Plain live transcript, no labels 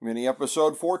Mini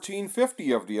episode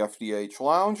 1450 of the FDH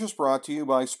Lounge is brought to you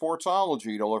by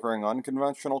Sportsology, delivering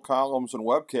unconventional columns and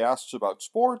webcasts about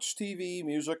sports, TV,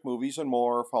 music, movies, and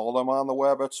more. Follow them on the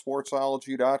web at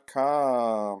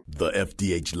sportsology.com. The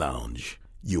FDH Lounge.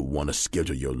 You'll want to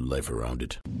schedule your life around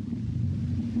it.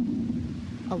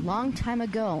 A long time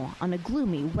ago, on a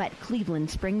gloomy, wet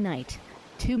Cleveland spring night,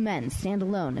 two men stand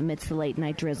alone amidst the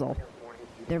late-night drizzle.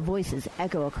 Their voices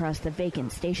echo across the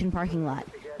vacant station parking lot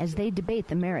as they debate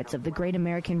the merits of the great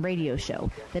American radio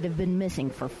show that have been missing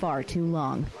for far too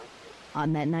long.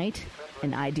 On that night,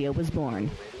 an idea was born.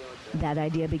 That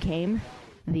idea became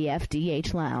the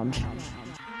FDH Lounge.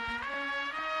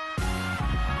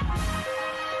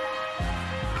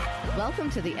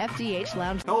 Welcome to the FDH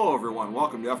Lounge. Hello, everyone.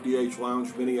 Welcome to FDH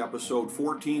Lounge Mini episode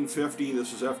 1450.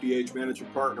 This is FDH Managing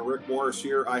Partner Rick Morris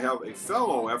here. I have a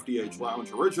fellow FDH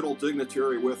Lounge original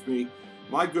dignitary with me,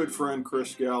 my good friend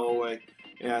Chris Galloway.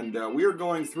 And we are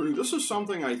going through, this is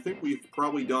something I think we've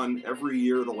probably done every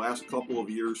year the last couple of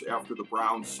years after the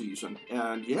Browns season.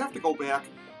 And you have to go back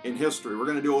in history. We're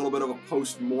going to do a little bit of a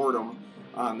post-mortem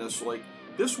on this.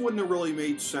 This wouldn't have really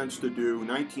made sense to do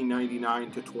 1999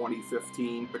 to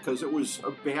 2015 because it was a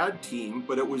bad team,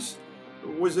 but was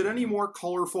it any more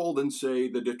colorful than, say,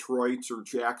 the Detroits or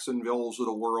Jacksonvilles of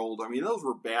the world? I mean, those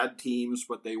were bad teams,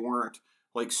 but they weren't,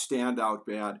 standout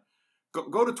bad.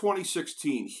 Go to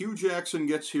 2016. Hugh Jackson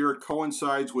gets here. It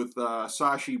coincides with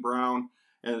Sashi Brown,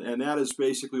 and that is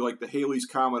basically like the Halley's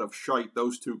Comet of shite,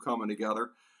 those two coming together.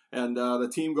 And the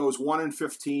team goes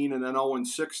 1-15 and then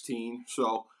 0-16,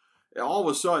 so all of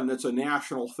a sudden, it's a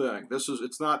national thing.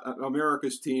 It's not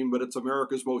America's team, but it's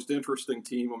America's most interesting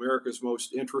team, America's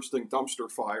most interesting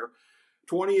dumpster fire.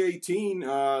 2018,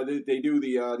 they do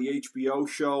the HBO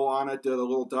show on it, the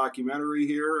little documentary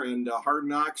here, and Hard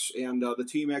Knocks, and the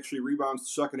team actually rebounds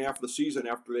the second half of the season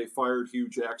after they fired Hugh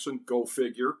Jackson. Go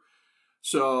figure.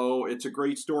 So it's a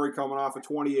great story coming off of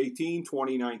 2018.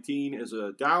 2019 is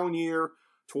a down year.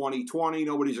 2020,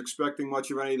 nobody's expecting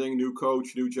much of anything. New coach,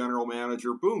 new general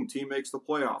manager. Boom, team makes the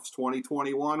playoffs.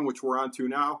 2021, which we're on to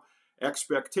now,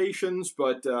 expectations,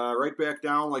 but right back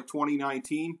down like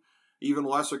 2019. Even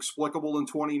less explicable than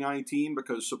 2019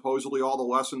 because supposedly all the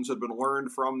lessons had been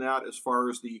learned from that as far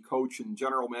as the coach and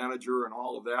general manager and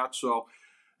all of that. So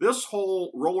this whole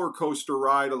roller coaster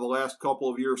ride of the last couple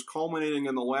of years, culminating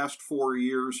in the last 4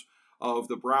 years of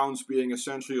the Browns being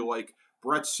essentially like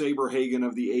Brett Saberhagen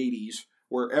of the 80s,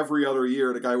 where every other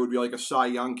year the guy would be like a Cy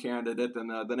Young candidate, and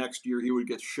the next year he would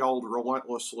get shelled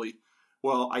relentlessly.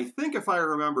 Well, I think if I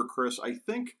remember, Chris, I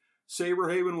think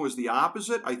Saberhagen was the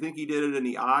opposite. I think he did it in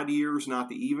the odd years, not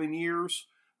the even years.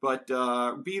 But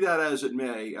be that as it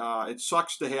may, it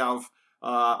sucks to have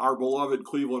our beloved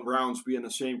Cleveland Browns be in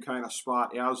the same kind of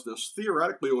spot as this.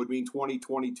 Theoretically, it would mean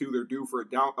 2022 they're due for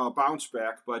a bounce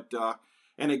back, but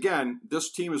and again, this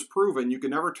team has proven you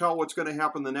can never tell what's going to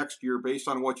happen the next year based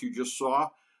on what you just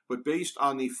saw. But based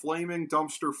on the flaming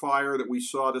dumpster fire that we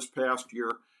saw this past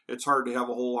year, it's hard to have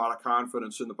a whole lot of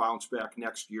confidence in the bounce back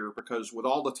next year because with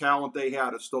all the talent they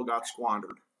had, it still got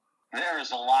squandered. There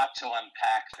is a lot to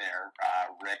unpack there,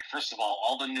 Rick. First of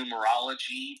all the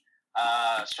numerology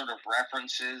sort of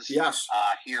references. Yes.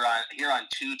 Here on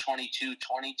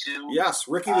 2/22/22. Yes,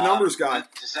 Ricky the numbers guy.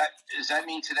 Does that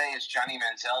mean today is Johnny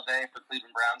Manziel Day for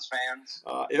Cleveland Browns fans?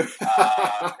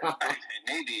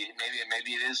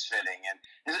 Maybe it is fitting. And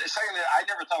secondly, I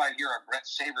never thought I'd hear a Brett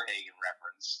Saberhagen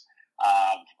reference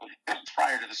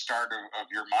prior to the start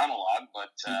of your monologue,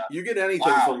 but you get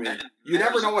anything from me. You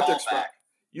never know what to expect.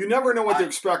 You never know what to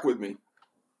expect with me.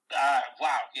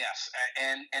 Wow, yes,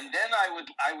 and then I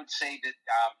would say that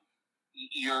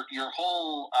your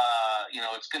whole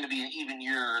it's going to be an even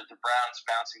year. The Browns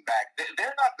bouncing back.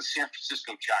 They're not the San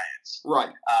Francisco Giants,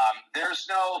 right? There's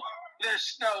no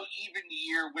even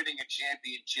year winning a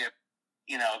championship,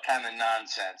 kind of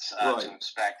nonsense to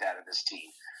expect out of this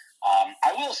team.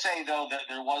 I will say though that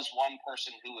there was one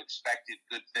person who expected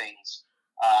good things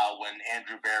when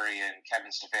Andrew Berry and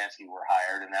Kevin Stefanski were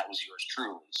hired, and that was yours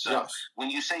truly. So yes. When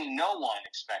you say no one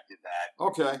expected that,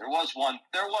 okay, there was one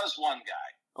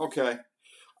guy. Okay.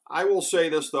 I will say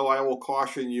this, though. I will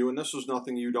caution you, and this is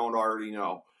nothing you don't already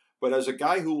know. But as a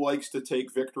guy who likes to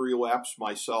take victory laps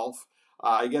myself,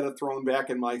 I get it thrown back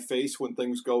in my face when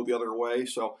things go the other way.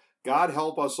 So God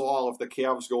help us all if the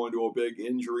Cavs go into a big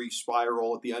injury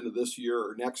spiral at the end of this year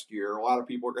or next year. A lot of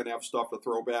people are going to have stuff to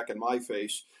throw back in my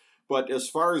face. But as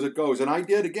far as it goes, and I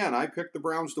picked the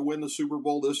Browns to win the Super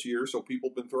Bowl this year, so people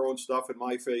have been throwing stuff in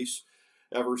my face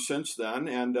ever since then.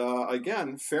 And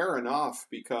again, fair enough,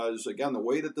 because again, the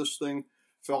way that this thing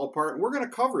fell apart. And we're going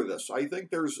to cover this. I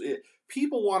think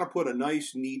people want to put a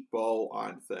nice, neat bow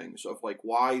on things of like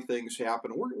why things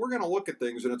happen. We're going to look at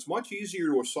things, and it's much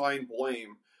easier to assign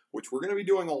blame, which we're going to be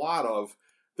doing a lot of,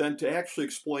 than to actually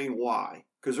explain why.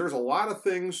 Because there's a lot of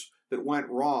things that went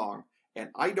wrong, and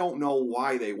I don't know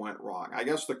why they went wrong. I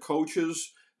guess the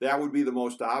coaches, that would be the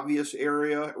most obvious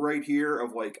area right here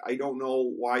of like, I don't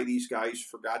know why these guys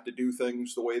forgot to do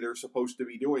things the way they're supposed to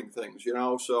be doing things,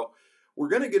 So we're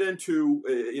going to get into,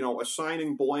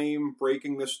 assigning blame,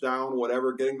 breaking this down,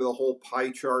 whatever, getting to the whole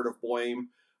pie chart of blame.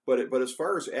 But as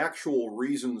far as actual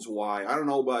reasons why, I don't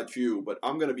know about you, but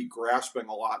I'm going to be grasping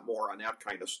a lot more on that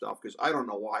kind of stuff because I don't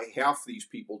know why half these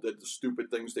people did the stupid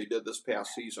things they did this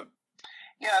past season.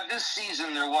 Yeah, this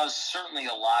season there was certainly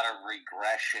a lot of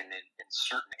regression in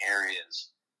certain areas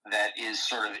that is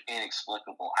sort of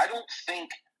inexplicable. I don't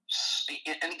think,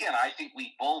 and again, I think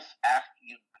we both,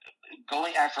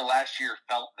 going after last year,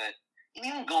 felt that, and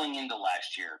even going into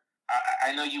last year,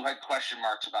 I know you had question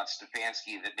marks about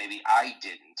Stefanski that maybe I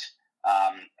didn't,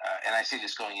 and I say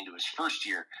this going into his first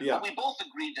year, but we both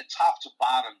agreed that top to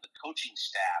bottom, the coaching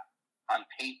staff on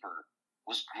paper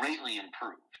was greatly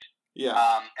improved.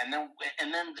 Yeah. And then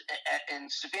in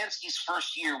Stefanski's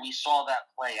first year, we saw that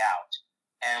play out.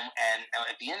 And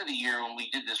at the end of the year, when we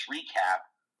did this recap,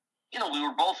 we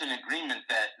were both in agreement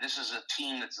that this is a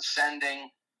team that's ascending.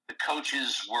 The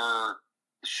coaches were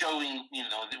showing,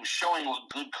 it was showing what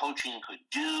good coaching could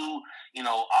do.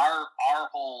 Our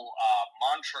whole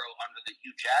mantra under the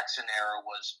Hugh Jackson era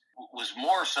was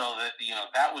more so that,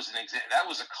 that was that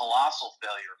was a colossal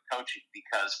failure of coaching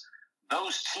because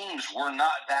those teams were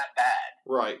not that bad.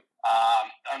 Right.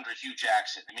 Under Hugh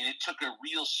Jackson. I mean, it took a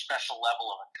real special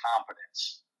level of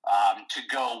incompetence to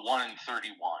go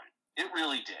 1-31. It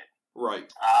really did.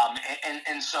 Right.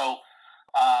 So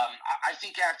I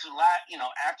think after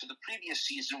the previous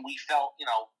season, we felt,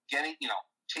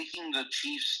 taking the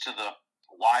Chiefs to the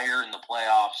wire in the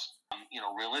playoffs,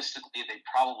 realistically, they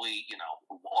probably,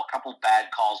 a couple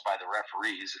bad calls by the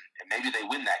referees, and maybe they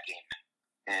win that game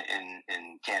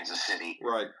in Kansas City.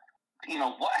 Right.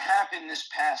 What happened this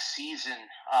past season,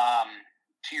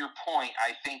 to your point,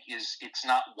 I think it's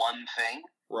not one thing.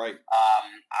 Right.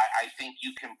 I think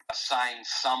you can assign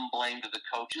some blame to the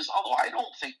coaches, although I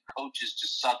don't think coaches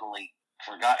just suddenly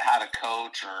forgot how to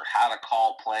coach or how to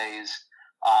call plays.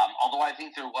 Although I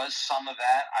think there was some of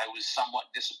that. I was somewhat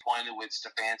disappointed with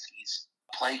Stefanski's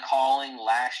play calling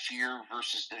last year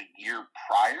versus the year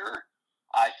prior.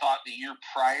 I thought the year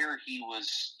prior he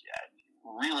was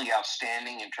really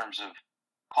outstanding in terms of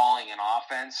calling an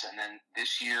offense. And then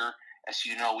this year, as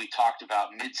you know, we talked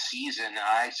about mid-season.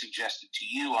 I suggested to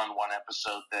you on one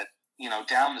episode that,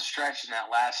 down the stretch in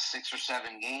that last 6 or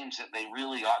 7 games that they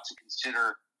really ought to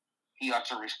consider, he ought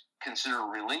to consider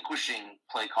relinquishing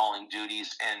play calling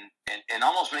duties and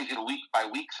almost make it a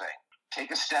week-by-week thing.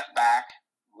 Take a step back,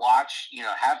 watch,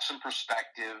 have some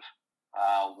perspective,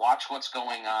 watch what's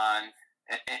going on,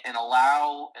 and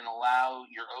allow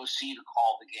your OC to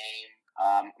call the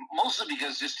game, mostly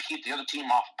because just to keep the other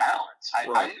team off balance.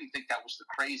 I didn't think that was the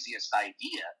craziest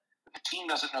idea. If the team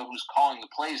doesn't know who's calling the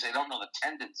plays, they don't know the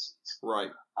tendencies.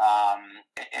 Right.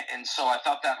 And so I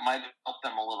thought that might have helped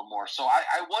them a little more. So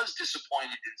I was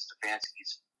disappointed in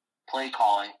Stefanski's play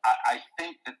calling. I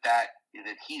think that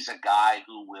he's a guy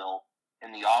who will,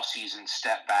 in the offseason,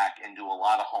 step back and do a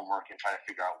lot of homework and try to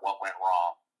figure out what went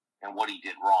wrong and what he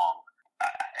did wrong.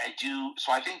 I do.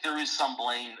 So I think there is some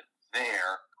blame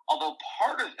there. Although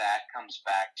part of that comes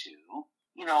back to,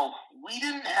 we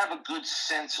didn't have a good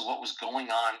sense of what was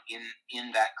going on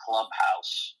in that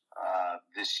clubhouse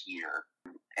this year.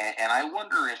 And I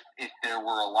wonder if there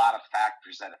were a lot of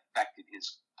factors that affected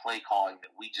his play calling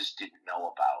that we just didn't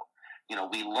know about.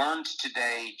 We learned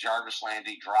today Jarvis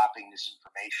Landry dropping this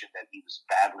information that he was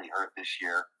badly hurt this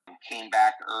year, came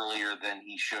back earlier than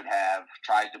he should have,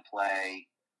 tried to play,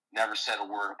 never said a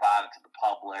word about it to the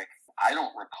public. I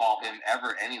don't recall him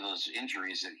ever, any of those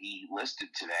injuries that he listed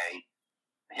today,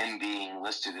 him being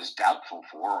listed as doubtful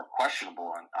for or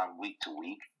questionable on week to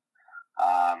week.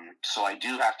 So I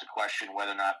do have to question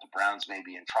whether or not the Browns may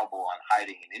be in trouble on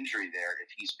hiding an injury there if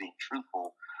he's being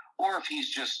truthful, or if he's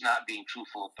just not being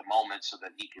truthful at the moment so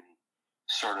that he can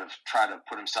sort of try to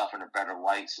put himself in a better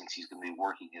light since he's going to be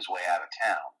working his way out of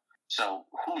town. So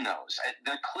who knows?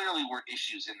 There clearly were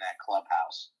issues in that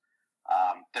clubhouse.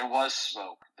 There was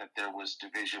smoke, that there was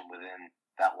division within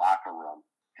that locker room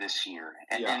this year.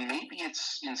 And maybe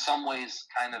it's in some ways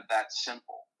kind of that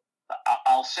simple.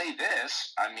 I'll say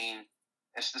this. I mean,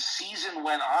 as the season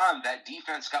went on, that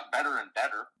defense got better and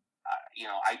better.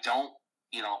 I don't,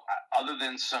 other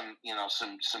than some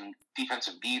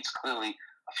defensive needs clearly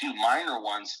a few minor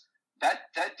ones. That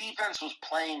defense was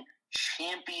playing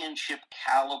championship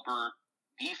caliber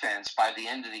defense by the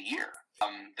end of the year.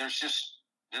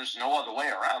 There's no other way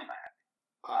around that.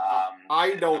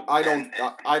 I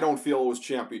don't feel it was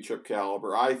championship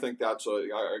caliber. I think that's a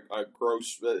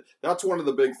gross. That's one of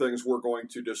the big things we're going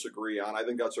to disagree on. I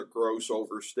think that's a gross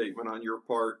overstatement on your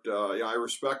part. I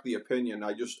respect the opinion.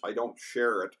 I don't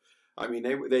share it. I mean,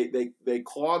 they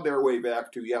clawed their way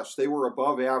back to, yes, they were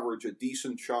above average a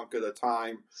decent chunk of the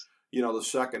time. The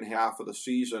second half of the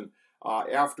season.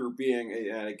 After being,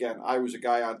 and again, I was a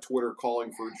guy on Twitter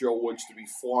calling for Joe Woods to be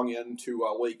flung into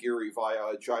Lake Erie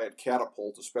via a giant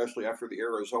catapult, especially after the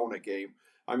Arizona game.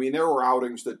 I mean, there were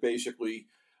outings that basically,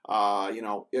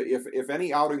 if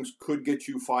any outings could get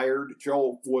you fired,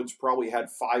 Joe Woods probably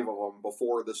had 5 of them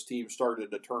before this team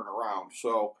started to turn around.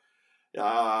 So,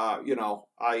 I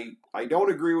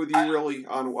don't agree with you really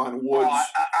on Woods. Well,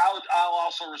 I'll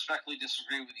also respectfully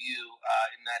disagree with you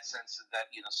in that sense that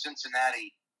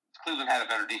Cleveland had a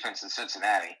better defense than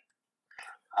Cincinnati.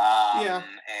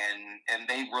 And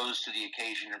they rose to the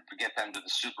occasion to get them to the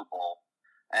Super Bowl.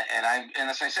 And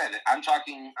as I said, I'm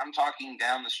talking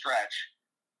down the stretch.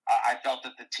 I felt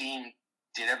that the team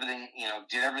did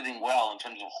everything well in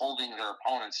terms of holding their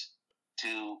opponents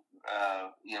to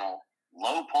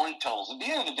low point totals. At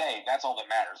the end of the day, that's all that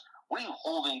matters. What are you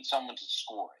holding someone to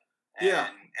scoring?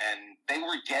 And they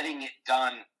were getting it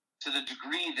done to the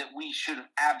degree that we should have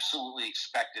absolutely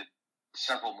expected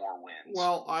several more wins.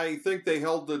 Well, I think they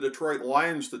held the Detroit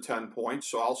Lions to 10 points,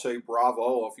 so I'll say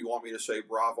bravo if you want me to say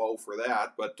bravo for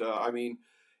that. But,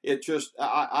 it just,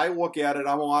 I look at it,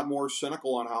 I'm a lot more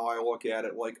cynical on how I look at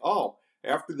it. Like,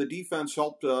 after the defense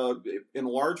helped, in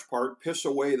large part, piss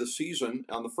away the season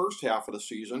on the first half of the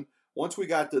season, once we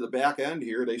got to the back end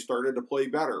here, they started to play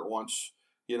better once,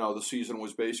 the season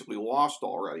was basically lost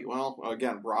already. Well,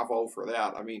 again, bravo for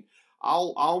that. I mean,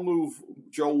 I'll move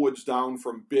Joe Woods down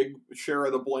from big share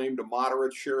of the blame to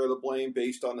moderate share of the blame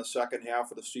based on the second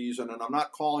half of the season, and I'm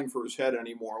not calling for his head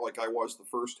anymore like I was the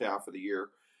first half of the year,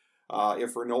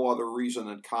 if for no other reason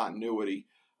than continuity.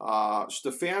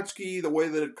 Stefanski, the way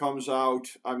that it comes out,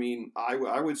 I mean,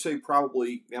 I would say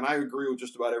probably, and I agree with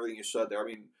just about everything you said there. I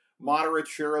mean, moderate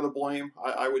share of the blame,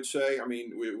 I would say. I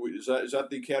mean, is that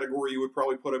the category you would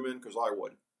probably put him in? Because I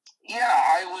would. Yeah,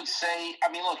 I would say.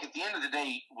 I mean, look. At the end of the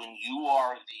day, when you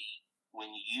are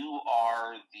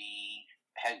the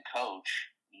head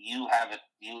coach, you have a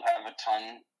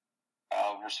ton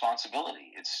of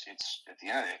responsibility. It's at the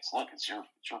end of it. It's your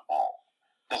fault.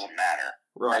 Doesn't matter,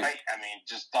 right? I mean, it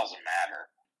just doesn't matter.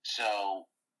 So,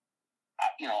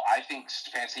 I think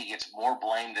Stefanski gets more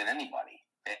blame than anybody,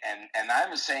 and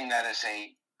I'm saying that as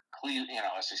a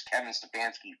Kevin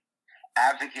Stefanski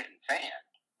advocate and fan.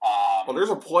 Well, there's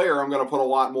a player I'm going to put a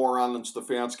lot more on than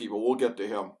Stefanski, but we'll get to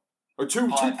him. Or two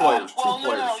players. No,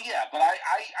 yeah, but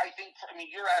I think,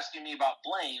 you're asking me about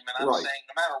blame, and I'm saying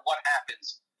no matter what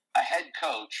happens, a head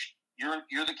coach,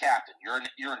 you're the captain, you're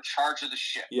in charge of the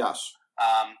ship. Yes.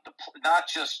 Not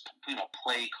just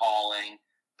play calling,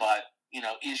 but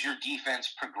is your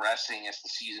defense progressing as the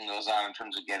season goes on in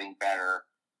terms of getting better?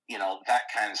 That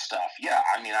kind of stuff. Yeah,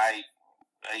 I mean,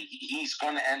 he's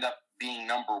going to end up being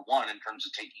number one in terms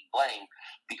of taking blame,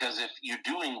 because if you're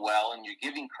doing well and you're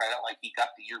giving credit like he got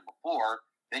the year before,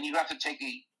 then you have to take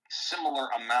a similar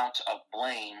amount of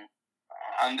blame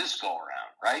on this go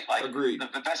around, right? Like, agreed.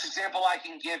 The best example I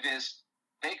can give is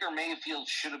Baker Mayfield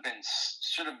should have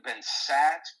been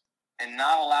sat and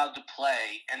not allowed to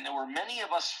play, and there were many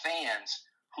of us fans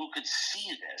who could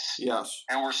see this, yes,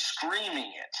 and were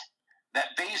screaming it,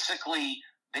 that basically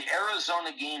the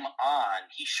Arizona game on,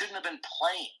 he shouldn't have been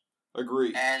playing.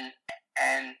 Agreed. And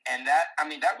that,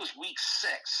 that was week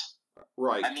 6.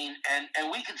 Right. I mean, and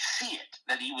we could see it,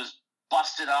 that he was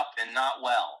busted up and not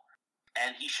well,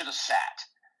 and he should have sat.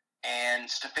 And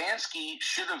Stefanski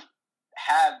should have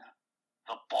had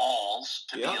the balls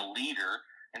to be a leader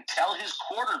and tell his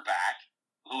quarterback,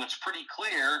 who it's pretty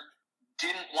clear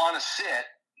didn't want to sit,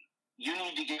 you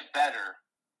need to get better,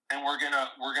 and we're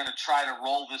gonna try to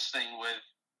roll this thing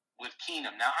with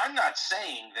Keenum. Now, I'm not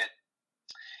saying that,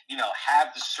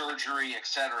 have the surgery, et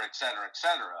cetera, et cetera, et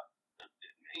cetera.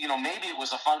 Maybe it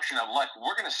was a function of, like,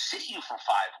 we're going to sit you for 5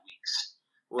 weeks,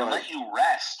 right, and let you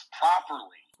rest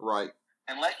properly, right,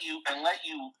 and let you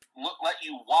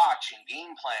watch and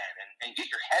game plan and get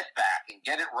your head back and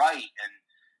get it right,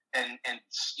 and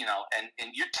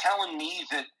you're telling me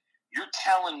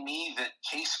that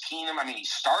Case Keenum, he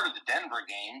started the Denver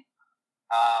game,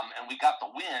 and we got the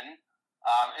win.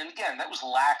 And again, that was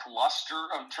lackluster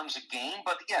in terms of game.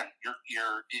 But again,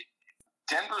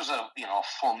 Denver's a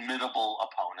formidable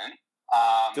opponent.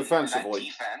 Defensively.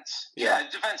 Defense. Yeah,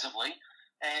 defensively.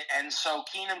 And so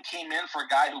Keenum came in for a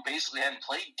guy who basically hadn't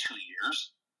played in 2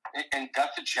 years and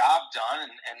got the job done,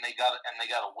 and they got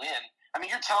a win. I mean,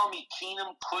 you're telling me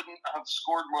Keenum couldn't have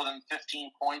scored more than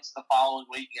 15 points the following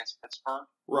week against Pittsburgh?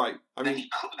 Right. I mean,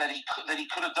 that he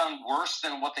could have done worse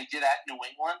than what they did at New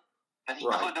England. That he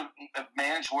could have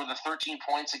managed more than 13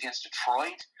 points against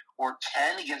Detroit or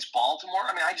 10 against Baltimore.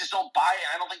 I mean, I just don't buy it.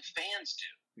 I don't think fans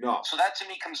do. No. So that to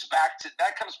me comes back to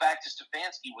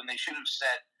Stefanski when they should have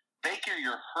said, Baker,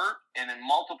 you're hurt, and in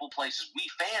multiple places. We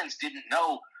fans didn't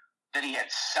know that he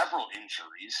had several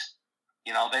injuries.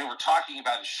 You know, they were talking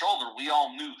about his shoulder. We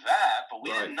all knew that, but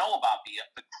we didn't know about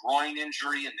the groin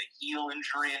injury and the heel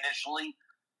injury initially.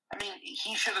 I mean,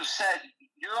 he should have said,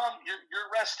 "You're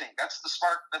resting." That's the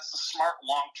smart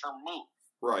long-term move.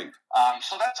 Right.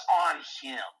 So that's on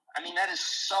him. I mean, that is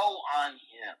so on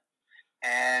him.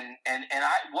 And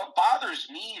what bothers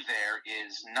me there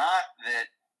is not that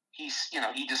he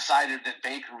decided that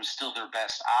Baker was still their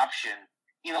best option.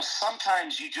 You know,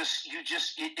 sometimes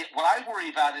what I worry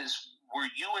about is, were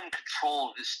you in control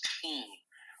of this team,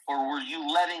 or were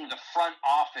you letting the front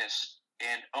office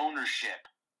and ownership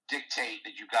dictate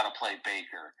that you got to play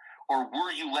Baker, or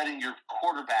were you letting your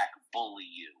quarterback bully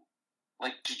you?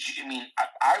 Like,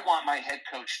 I want my head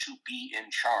coach to be in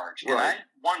charge, and I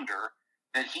wonder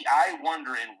and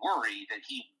worry that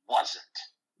he wasn't.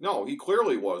 No, he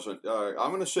clearly wasn't.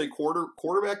 I'm going to say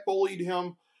quarterback bullied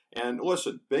him. And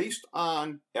listen, based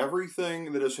on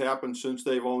everything that has happened since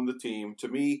they've owned the team, to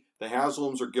me, the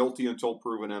Haslams are guilty until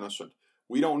proven innocent.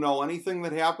 We don't know anything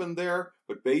that happened there,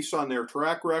 but based on their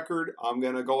track record, I'm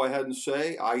going to go ahead and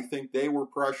say I think they were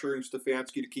pressuring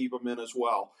Stefanski to keep him in as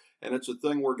well. And it's a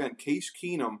thing where, again, Case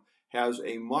Keenum has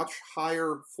a much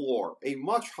higher floor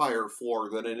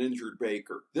than an injured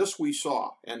Baker. This we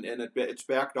saw, and it's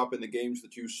backed up in the games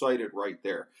that you cited right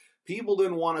there. People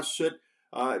didn't want to sit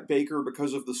Baker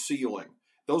because of the ceiling.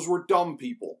 Those were dumb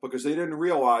people because they didn't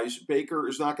realize Baker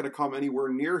is not going to come anywhere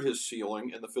near his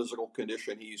ceiling in the physical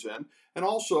condition he's in. And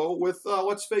also with,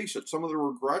 let's face it, some of the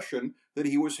regression that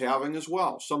he was having as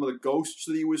well. Some of the ghosts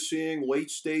that he was seeing, late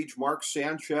stage Mark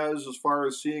Sanchez as far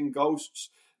as seeing ghosts,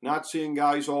 not seeing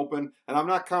guys open. And I'm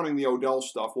not counting the Odell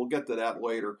stuff. We'll get to that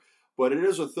later. But it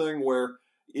is a thing where,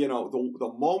 you know,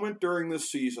 the moment during this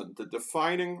season, the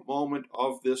defining moment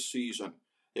of this season,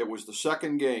 it was the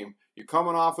second game. You're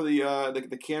coming off of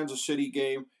the Kansas City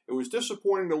game. It was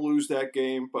disappointing to lose that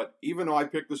game, but even though I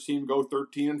picked this team go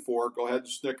 13-4, go ahead and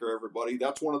snicker, everybody.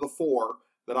 That's one of the 4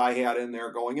 that I had in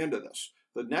there going into this.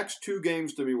 The next 2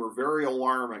 games to me were very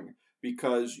alarming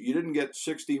because you didn't get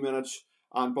 60 minutes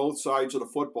on both sides of the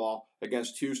football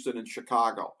against Houston and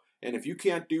Chicago. And if you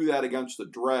can't do that against the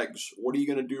dregs, what are you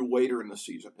going to do later in the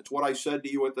season? It's what I said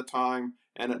to you at the time,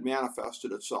 and it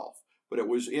manifested itself. But it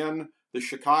was in the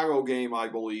Chicago game, I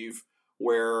believe,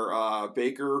 where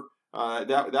Baker,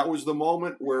 that was the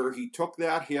moment where he took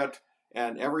that hit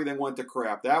and everything went to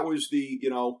crap. That was the,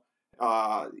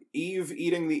 Eve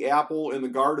eating the apple in the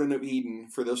Garden of Eden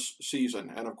for this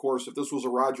season. And of course, if this was a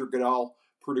Roger Goodell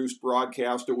produced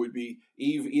broadcast, it would be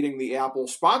Eve eating the apple,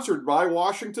 sponsored by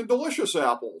Washington Delicious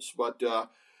Apples. But,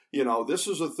 this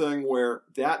is a thing where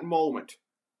that moment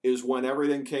is when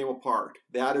everything came apart.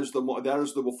 That is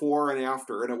the before and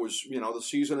after. And it was, the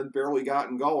season had barely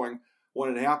gotten going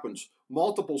when it happens.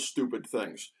 Multiple stupid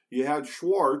things. You had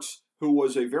Schwartz, who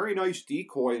was a very nice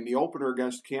decoy in the opener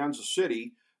against Kansas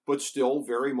City, but still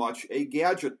very much a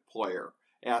gadget player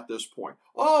at this point.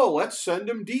 Oh, let's send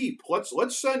him deep.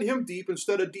 Let's send him deep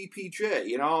instead of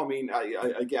DPJ.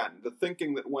 Again, the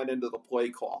thinking that went into the play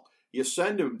call. You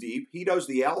send him deep. He does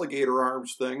the alligator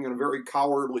arms thing in a very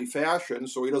cowardly fashion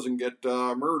so he doesn't get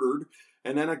murdered.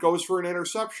 And then it goes for an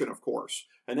interception, of course.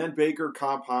 And then Baker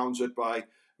compounds it by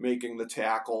making the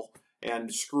tackle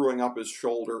and screwing up his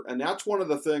shoulder. And that's one of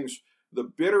the things, the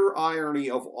bitter irony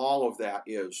of all of that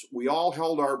is we all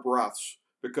held our breaths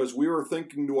because we were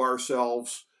thinking to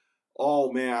ourselves,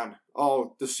 oh man,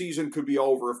 the season could be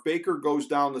over. If Baker goes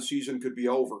down, the season could be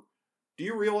over. Do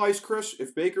you realize, Chris,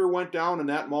 if Baker went down in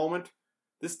that moment,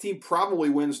 this team probably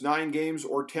wins 9 games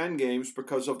or 10 games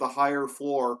because of the higher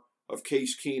floor of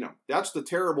Case Keenum. That's the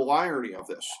terrible irony of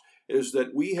this, is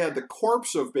that we had the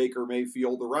corpse of Baker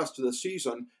Mayfield the rest of the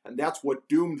season, and that's what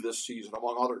doomed this season,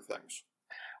 among other things.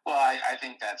 Well, I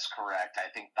think that's correct. I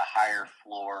think the higher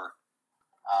floor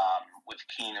with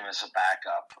Keenum as a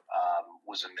backup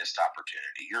was a missed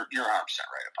opportunity. You're 100%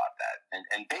 right about that.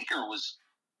 And Baker was...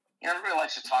 everybody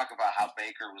likes to talk about how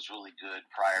Baker was really good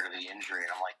prior to the injury,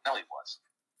 and I'm like, no, he wasn't.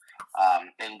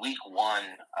 In week 1,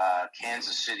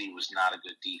 Kansas City was not a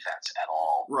good defense at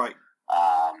all. Right.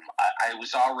 I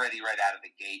was already right out of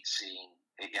the gate seeing,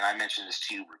 and I mentioned this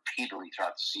to you repeatedly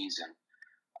throughout the season,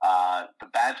 the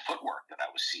bad footwork that I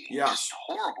was seeing. Yes. Just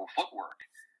horrible footwork,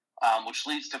 which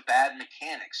leads to bad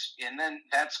mechanics. And then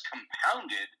that's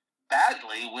compounded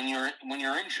badly when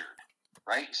you're injured,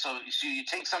 right? So you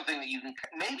take something that you can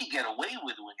maybe get away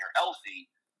with when you're healthy.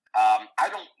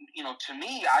 To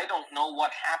me, I don't know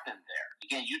what happened there.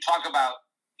 Again, you talk about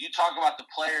the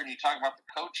player and you talk about the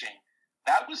coaching.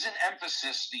 That was an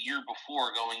emphasis the year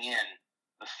before going in,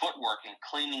 the footwork and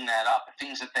cleaning that up, the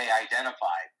things that they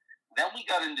identified. Then we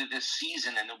got into this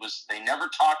season and they never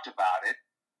talked about it,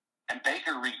 and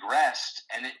Baker regressed,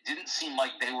 and it didn't seem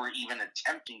like they were even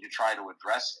attempting to try to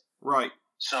address it. Right.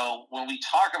 So when we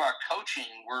talk about coaching,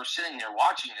 we're sitting there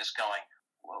watching this going,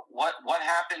 what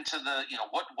happened to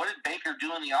what did Baker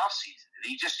do in the offseason? Did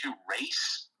he just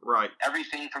erase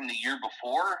everything from the year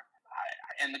before?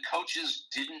 And the coaches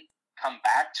didn't come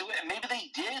back to it, and maybe they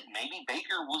did. Maybe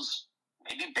Baker was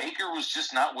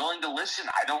just not willing to listen.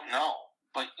 I don't know.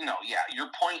 But your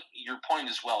point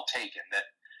is well taken. That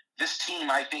this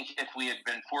team, I think, if we had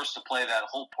been forced to play that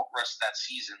whole rest of that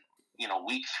season,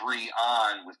 week 3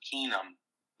 on with Keenum,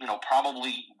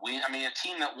 probably win. I mean, a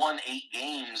team that won 8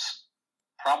 games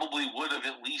probably would have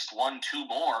at least won 2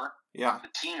 more. Yeah. The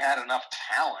team had enough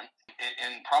talent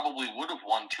and probably would have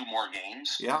won 2 more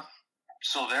games. Yeah.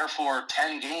 So therefore,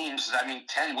 10 games,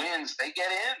 10 wins, they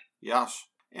get in. Yes.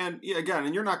 And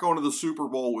again, you're not going to the Super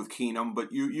Bowl with Keenum,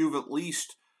 but you've at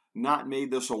least not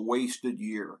made this a wasted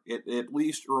year. It at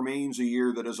least remains a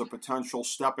year that is a potential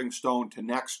stepping stone to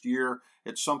next year.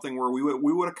 It's something where we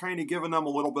would have kind of given them a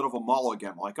little bit of a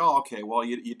mulligan, like, oh, okay, well,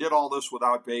 you did all this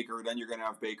without Baker, then you're going to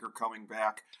have Baker coming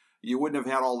back. You wouldn't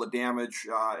have had all the damage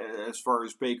as far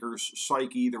as Baker's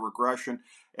psyche, the regression.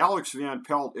 Alex Van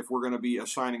Pelt, if we're going to be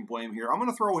assigning blame here, I'm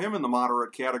going to throw him in the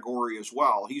moderate category as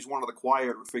well. He's one of the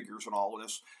quieter figures in all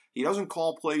this. He doesn't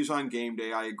call plays on game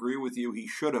day. I agree with you. He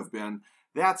should have been.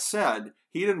 That said,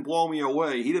 he didn't blow me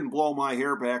away. He didn't blow my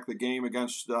hair back the game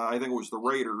against, I think it was the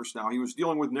Raiders. Now, he was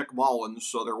dealing with Nick Mullins,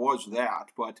 so there was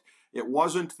that. But it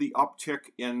wasn't the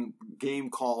uptick in game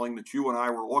calling that you and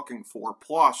I were looking for.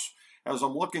 Plus, as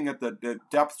I'm looking at the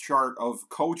depth chart of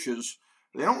coaches,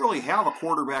 they don't really have a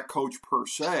quarterback coach per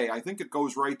se. I think it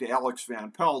goes right to Alex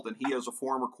Van Pelt, and he is a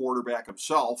former quarterback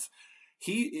himself.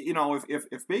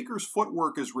 If Baker's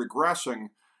footwork is regressing,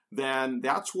 then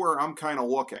that's where I'm kind of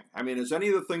looking. I mean, is any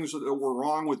of the things that were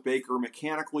wrong with Baker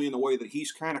mechanically in the way that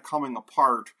he's kind of coming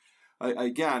apart?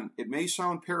 Again, it may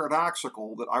sound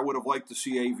paradoxical that I would have liked to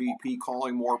see AVP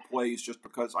calling more plays just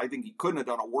because I think he couldn't have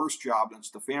done a worse job than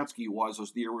Stefanski was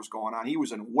as the year was going on. He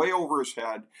was in way over his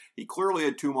head. He clearly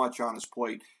had too much on his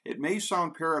plate. It may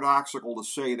sound paradoxical to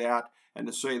say that and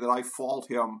to say that I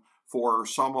fault him for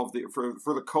some of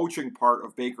for the coaching part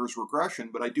of Baker's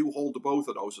regression, but I do hold to both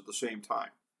of those at the same time.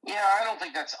 Yeah, I don't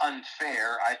think that's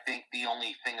unfair. I think the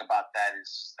only thing about that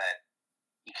is that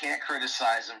you can't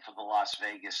criticize him for the Las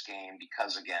Vegas game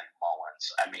because, again, Mullins.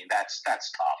 I mean, that's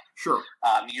tough. Sure.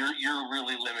 You're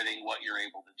really limiting what you're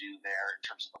able to do there in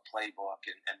terms of the playbook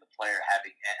and the player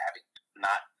having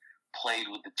not played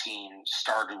with the team,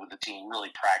 started with the team, really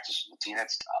practiced with the team.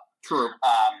 That's tough. True.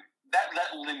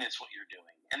 That limits what you're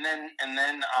doing. And then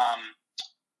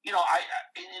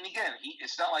again,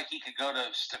 it's not like he could go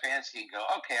to Stefanski and go,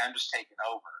 okay, I'm just taking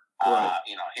over. Right.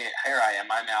 Here I am.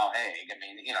 I'm Al Haig. I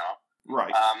mean,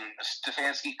 Right.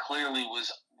 Stefanski clearly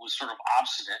was sort of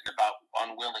obstinate about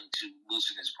unwilling to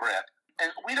loosen his grip.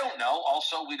 And we don't know.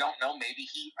 Also, we don't know. Maybe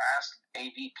he asked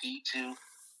AVP to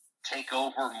take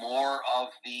over more of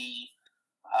the,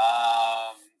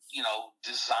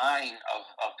 design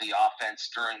of the offense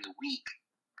during the week.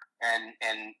 And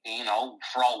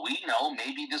for all we know,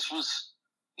 maybe this was,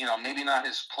 maybe not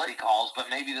his play calls, but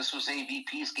maybe this was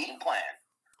AVP's game plan.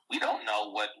 We don't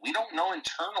know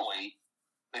internally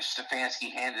if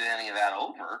Stefanski handed any of that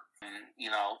over,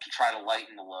 to try to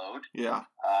lighten the load. Yeah.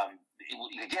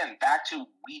 Again, back to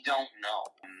we don't know.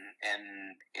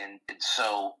 And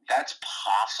so that's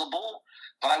possible,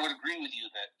 but I would agree with you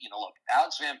that, look,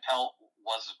 Alex Van Pelt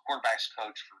was a quarterback's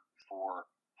coach for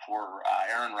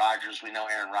Aaron Rodgers. We know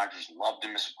Aaron Rodgers loved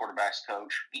him as a quarterback's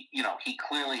coach. He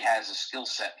clearly has a skill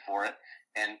set for it.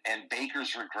 And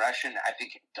Baker's regression, I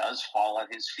think it does fall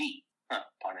at his feet,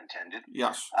 pun intended.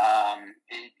 Yes.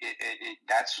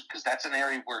 That's an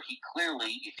area where he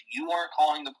clearly, if you aren't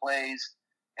calling the plays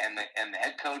and the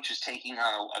head coach is taking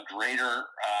on a greater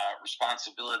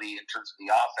responsibility in terms of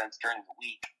the offense during the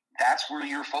week, that's where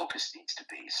your focus needs to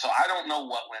be. So I don't know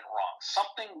what went wrong.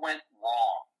 Something went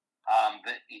wrong.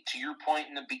 To your point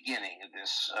in the beginning of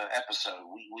this episode,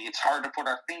 it's hard to put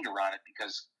our finger on it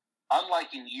because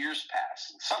unlike in years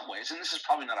past, in some ways, and this is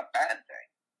probably not a bad thing,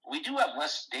 we do have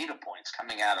less data points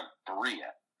coming out of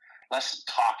Berea, less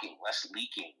talking, less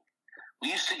leaking.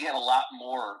 We used to get a lot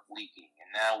more leaking, and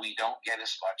now we don't get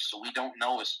as much, so we don't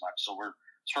know as much. So we're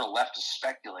sort of left to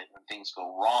speculate when things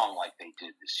go wrong like they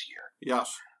did this year.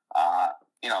 Yes.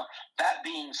 That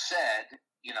being said,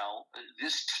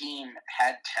 this team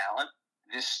had talent.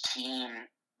 This team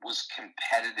was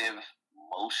competitive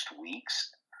most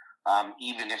weeks,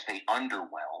 even if they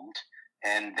underwhelmed.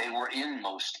 And they were in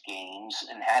most games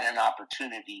and had an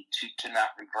opportunity to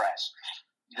not regress.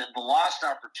 The lost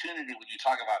opportunity when you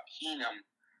talk about Keenum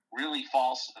really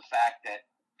falls to the fact that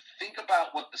think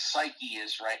about what the psyche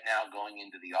is right now going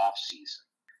into the offseason.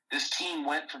 This team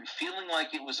went from feeling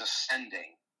like it was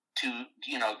ascending to,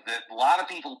 a lot of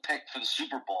people picked for the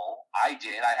Super Bowl. I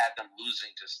did. I had them losing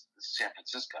to San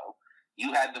Francisco.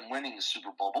 You had them winning the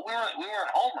Super Bowl. But we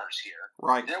weren't homers here.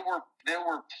 Right. There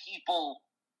were people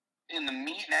in the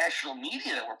national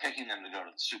media that were picking them to go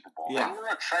to the Super Bowl. Yeah. They were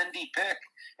a trendy pick,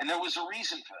 and there was a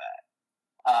reason for that.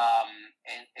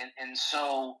 And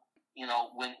so,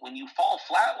 when you fall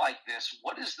flat like this,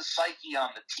 what is the psyche on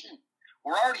the team?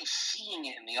 We're already seeing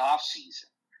it in the offseason.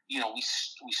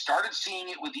 We started seeing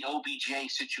it with the OBJ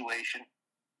situation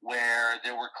where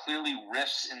there were clearly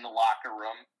rifts in the locker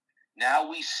room. Now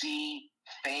we see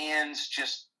fans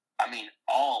just,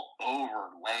 all over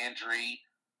Landry.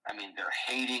 They're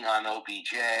hating on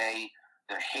OBJ.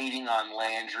 They're hating on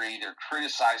Landry. They're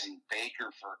criticizing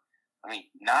Baker for,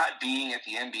 not being at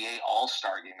the NBA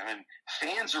All-Star game.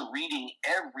 Fans are reading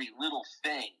every little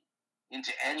thing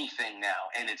into anything now,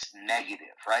 and it's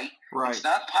negative, right? Right. It's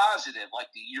not positive like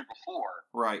the year before.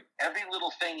 Right. Every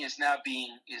little thing is now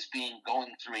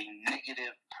going through a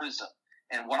negative prism.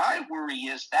 And what I worry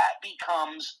is that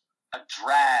becomes a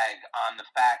drag on the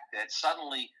fact that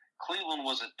suddenly Cleveland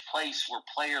was a place where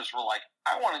players were like,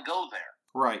 I want to go there.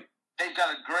 Right. They've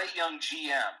got a great young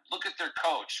GM. Look at their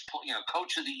coach,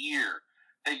 coach of the year.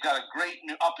 They've got a great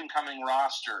new up-and-coming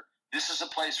roster. This is a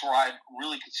place where I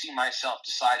really could see myself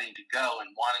deciding to go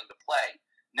and wanting to play.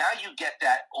 Now you get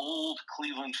that old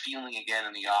Cleveland feeling again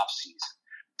in the offseason.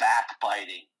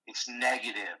 Backbiting. It's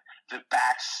negative. The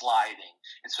backsliding.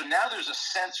 And so now there's a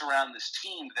sense around this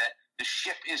team that the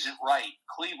ship isn't right.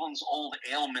 Cleveland's old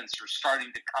ailments are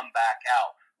starting to come back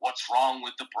out. What's wrong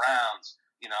with the Browns?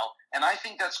 And I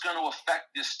think that's going to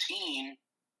affect this team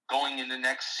going into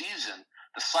next season,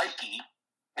 the psyche,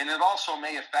 and it also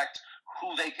may affect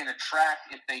who they can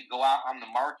attract if they go out on the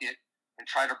market and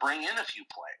try to bring in a few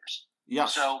players. Yeah.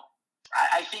 So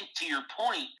I think to your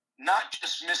point, not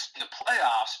just missing the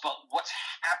playoffs, but what's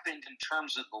happened in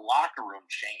terms of the locker room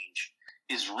change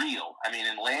is real. And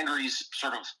Landry's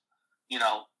sort of,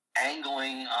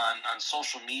 angling on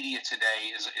social media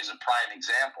today is a prime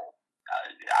example.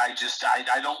 I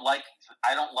don't like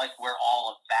where all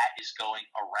of that is going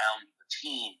around the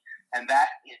team, and that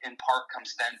in part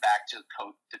comes then back to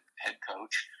the head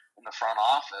coach in the front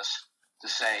office to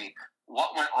say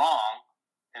what went wrong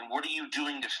and what are you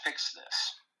doing to fix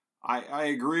this. I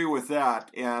agree with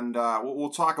that, and we'll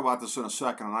talk about this in a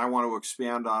second, and I want to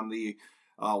expand on the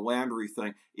Landry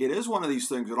thing. It is one of these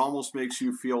things that almost makes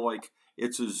you feel like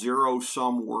it's a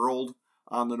zero-sum world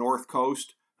on the North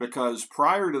Coast, because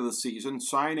prior to the season,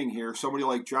 signing here, somebody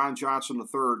like John Johnson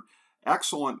III,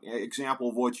 excellent example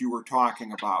of what you were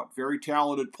talking about. Very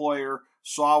talented player,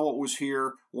 saw what was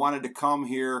here, wanted to come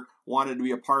here, wanted to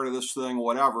be a part of this thing,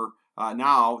 whatever.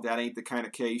 Now, that ain't the kind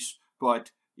of case,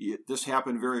 but this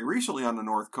happened very recently on the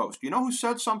North Coast. You know who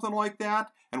said something like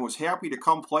that and was happy to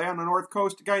come play on the North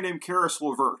Coast? A guy named Karis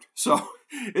LeVert. So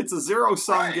it's a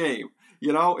zero-sum game.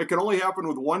 It can only happen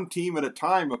with one team at a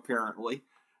time, apparently.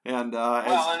 And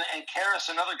Karis,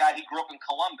 another guy, he grew up in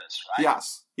Columbus, right?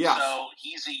 Yes. So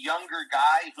he's a younger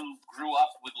guy who grew up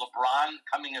with LeBron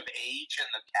coming of age in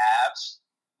the Cavs.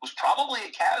 Was probably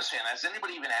a Cavs fan. Has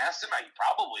anybody even asked him? He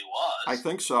probably was. I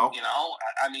think so.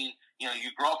 You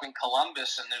grow up in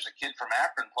Columbus and there's a kid from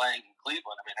Akron playing in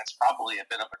Cleveland. That's probably a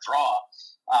bit of a draw.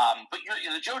 But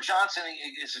Joe Johnson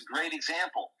is a great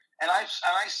example. And I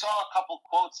saw a couple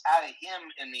quotes out of him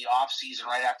in the offseason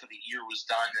right after the year was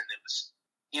done, and it was,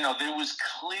 there was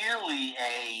clearly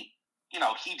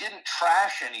he didn't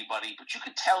trash anybody, but you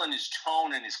could tell in his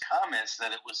tone and his comments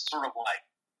that it was sort of like,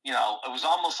 it was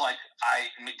almost like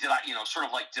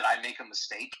did I make a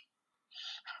mistake?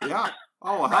 Yeah.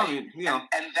 Oh, right?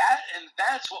 And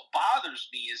that's what bothers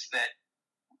me is that,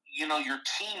 your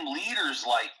team leaders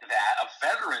like that, a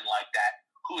veteran like that,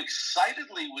 who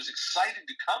was excited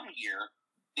to come here,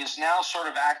 is now sort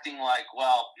of acting like,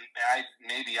 well,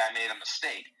 maybe I made a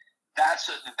mistake. That's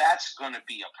going to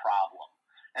be a problem.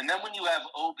 And then when you have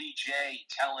OBJ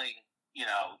telling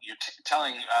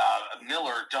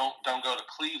Miller, don't go to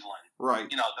Cleveland. Right.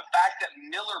 You know, the fact that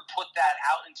Miller put that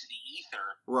out into the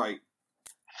ether. Right.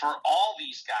 For all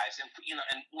these guys, and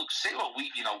look, say what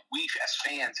we as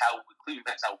fans, Cleveland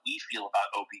fans, how we feel about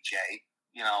OBJ,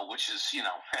 which is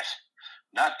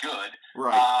not good.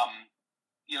 Right.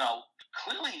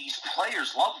 Clearly these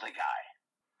players love the guy.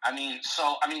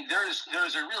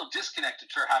 There's a real disconnect in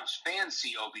terms of how fans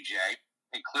see OBJ,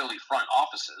 and clearly front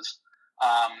offices,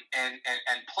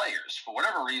 and players. For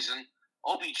whatever reason,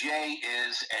 OBJ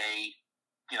is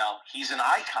he's an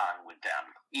icon with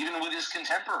them, even with his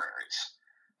contemporaries.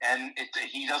 And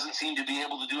he doesn't seem to be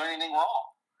able to do anything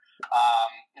wrong.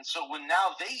 And so when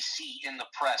now they see in the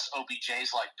press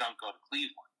OBJ's like, don't go to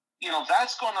Cleveland,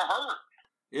 that's going to hurt.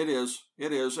 It is.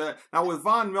 Now with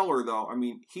Von Miller, though, I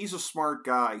mean, he's a smart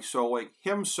guy. So, like,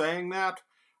 him saying that,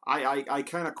 I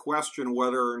kind of question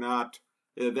whether or not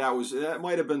that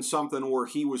might have been something where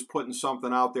he was putting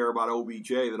something out there about OBJ,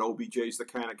 that OBJ's the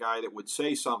kind of guy that would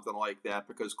say something like that,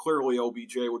 because clearly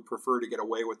OBJ would prefer to get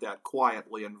away with that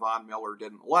quietly, and Von Miller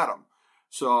didn't let him.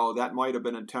 So that might have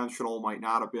been intentional, might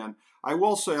not have been. I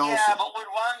will say also... Yeah, but would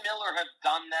Von Miller have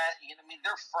done that?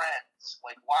 They're friends.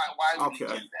 Like, why would he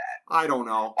do that? I don't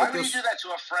know. Why would he do that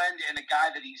to a friend and a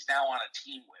guy that he's now on a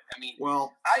team with?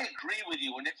 I agree with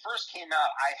you. When it first came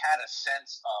out, I had a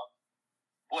sense of,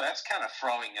 boy, that's kind of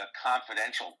throwing a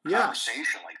confidential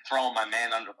conversation, like throwing my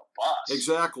man under the bus.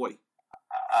 Exactly.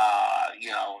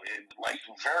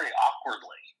 Very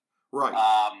awkwardly. Right.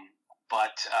 I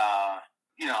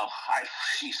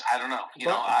don't know.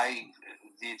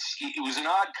 It was an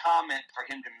odd comment for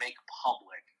him to make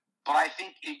public, but I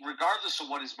think regardless of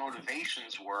what his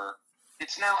motivations were,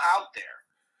 it's now out there.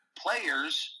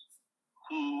 Players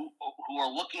who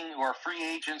are free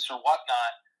agents or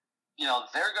whatnot,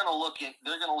 they're going to look at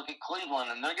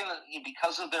Cleveland, and they're going to,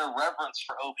 because of their reverence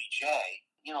for OBJ,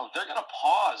 they're going to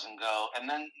pause and go, and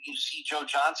then you see Joe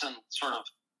Johnson sort of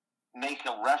make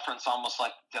a reference, almost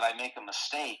like, did I make a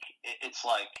mistake? It's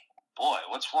like, boy,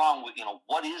 what's wrong with,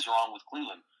 what is wrong with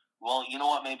Cleveland? Well, you know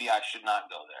what? Maybe I should not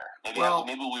go there.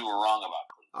 Maybe we were wrong about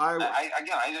Cleveland.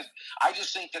 I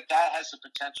just think that has the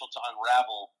potential to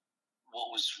unravel what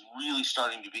was really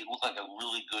starting to look like a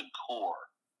really good core.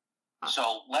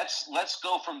 So let's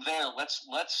go from there. I'm going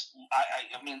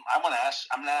to ask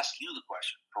you the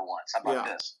question for once. How about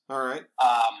this? All right.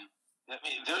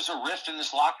 There's a rift in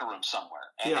this locker room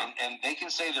somewhere, and they can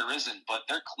say there isn't, but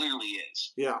there clearly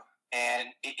is. Yeah.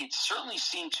 And it certainly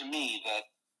seemed to me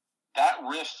that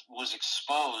rift was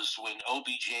exposed when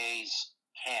OBJ's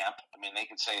camp, they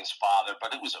could say his father,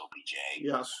 but it was OBJ.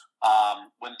 Yes.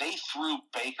 When they threw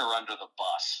Baker under the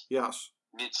bus. Yes.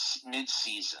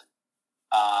 Mid-season.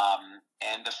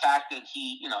 And the fact that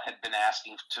he, had been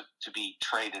asking to be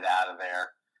traded out of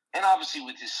there, and obviously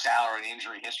with his salary and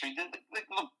injury history, the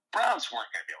Browns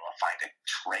weren't going to be able to find a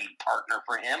trade partner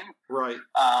for him. Right.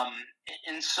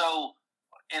 And so,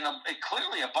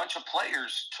 clearly a bunch of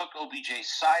players took OBJ's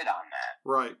side on that.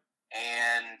 Right.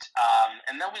 And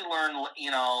then we learned,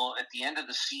 at the end of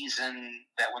the season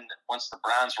that once the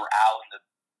Browns were out and the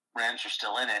Rams were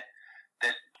still in it,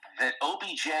 that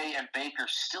OBJ and Baker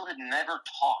still had never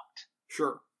talked.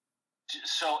 Sure.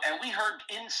 So, and we heard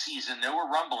in season there were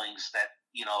rumblings that,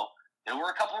 there were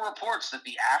a couple of reports that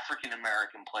the African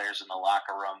American players in the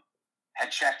locker room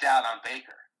had checked out on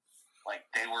Baker, like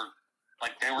they were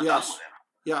done with him.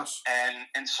 Yes.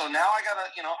 And so now I gotta,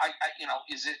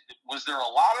 was there a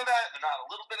lot of that, not a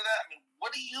little bit of that?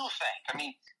 What do you think?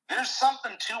 There's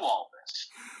something to all this.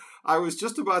 I was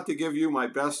just about to give you my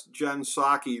best Jen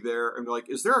Psaki there, and like,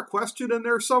 is there a question in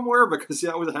there somewhere? Because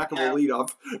that was a heck of a lead up.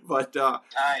 But I know.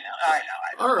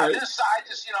 All right.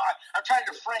 I'm trying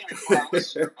to frame it for our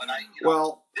listener, but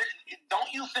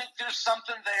don't you think there's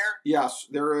something there? Yes,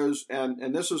 there is,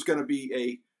 and this is going to be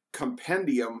a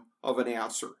compendium of an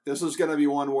answer. This is going to be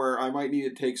one where I might need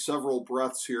to take several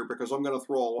breaths here, because I'm going to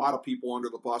throw a lot of people under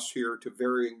the bus here to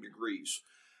varying degrees,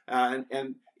 and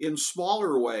in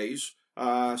smaller ways.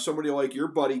 Somebody like your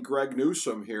buddy Greg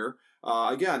Newsome here,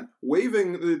 again,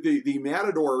 waving the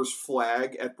Matadors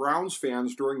flag at Browns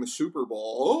fans during the Super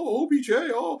Bowl. Oh, OBJ,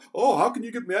 how can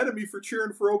you get mad at me for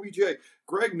cheering for OBJ?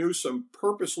 Greg Newsome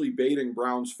purposely baiting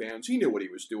Browns fans. He knew what he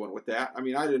was doing with that. I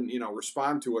didn't,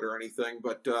 respond to it or anything,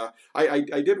 but I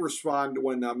did respond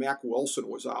when Mack Wilson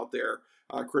was out there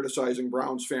criticizing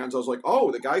Browns fans. I was like,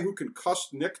 the guy who can cuss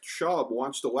Nick Chubb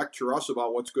wants to lecture us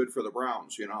about what's good for the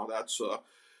Browns. That's...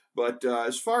 But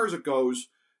as far as it goes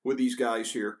with these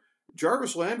guys here,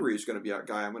 Jarvis Landry is going to be a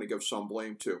guy I'm going to give some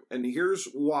blame to. And here's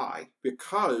why.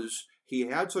 Because he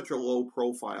had such a low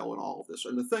profile in all of this.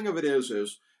 And the thing of it is,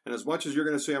 and as much as you're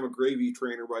going to say I'm a gravy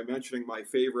trainer by mentioning my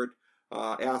favorite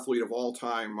athlete of all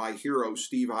time, my hero,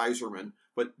 Steve Yzerman,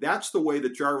 but that's the way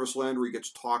that Jarvis Landry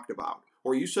gets talked about.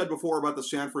 Or you said before about the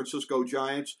San Francisco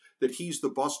Giants that he's the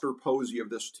Buster Posey of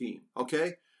this team,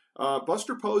 okay?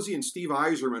 Buster Posey and Steve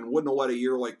Yzerman wouldn't have let a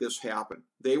year like this happen.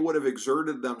 They would have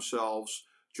exerted themselves.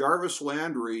 Jarvis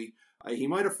Landry, he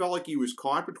might have felt like he was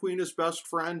caught between his best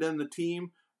friend and the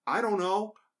team. I don't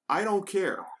know. I don't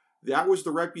care. That was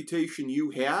the reputation you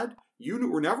had. You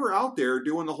were never out there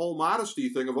doing the whole modesty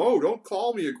thing of, oh, don't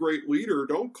call me a great leader.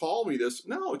 Don't call me this.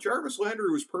 No, Jarvis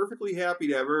Landry was perfectly happy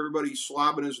to have everybody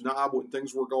slobbing his knob when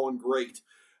things were going great.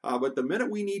 But the minute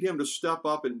we need him to step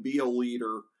up and be a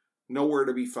leader, nowhere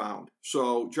to be found.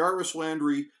 So Jarvis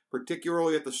Landry,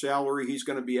 particularly at the salary he's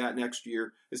going to be at next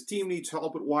year, his team needs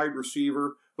help at wide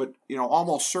receiver, but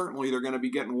almost certainly they're going to be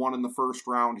getting one in the first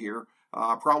round here.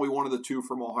 Probably one of the two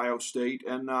from Ohio State,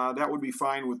 and that would be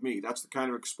fine with me. That's the kind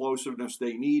of explosiveness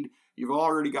they need. You've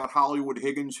already got Hollywood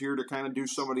Higgins here to kind of do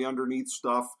some of the underneath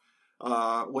stuff.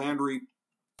 Landry,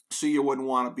 see you wouldn't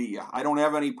want to be you. I don't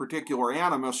have any particular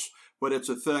animus, but it's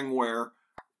a thing where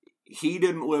he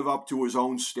didn't live up to his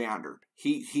own standard.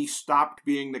 He stopped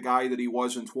being the guy that he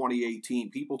was in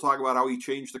 2018. People talk about how he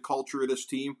changed the culture of this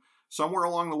team. Somewhere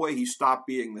along the way, he stopped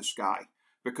being this guy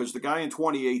because the guy in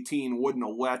 2018 wouldn't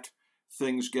have let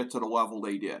things get to the level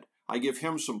they did. I give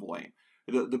him some blame.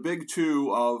 The big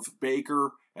two of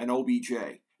Baker and OBJ.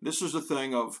 This is a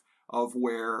thing of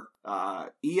where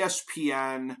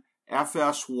ESPN,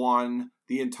 FS1,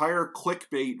 the entire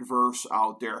clickbait verse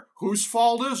out there. Whose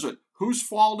fault is it? Whose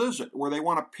fault is it? Where they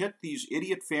want to pit these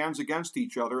idiot fans against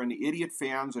each other, and the idiot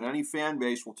fans and any fan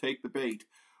base will take the bait.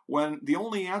 When the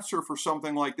only answer for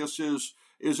something like this is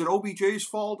it OBJ's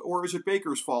fault or is it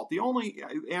Baker's fault? The only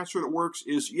answer that works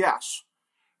is yes.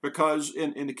 Because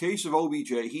in the case of OBJ,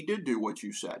 he did do what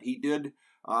you said. He did,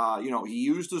 he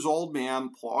used his old man,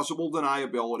 plausible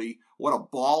deniability. What a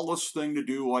ballless thing to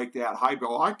do like that.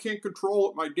 I can't control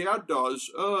what my dad does.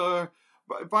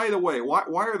 By the way, why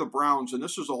are the Browns, and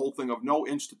this is the whole thing of no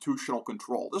institutional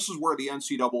control. This is where the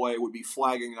NCAA would be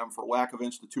flagging them for lack of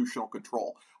institutional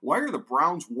control. Why are the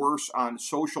Browns worse on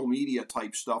social media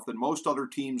type stuff than most other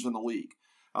teams in the league?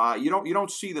 You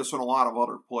don't see this in a lot of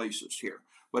other places here.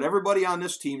 But everybody on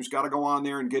this team's got to go on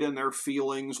there and get in their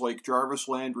feelings like Jarvis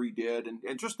Landry did.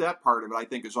 And just that part of it, I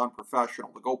think, is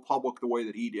unprofessional, to go public the way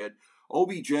that he did.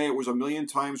 OBJ, it was a million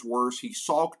times worse. He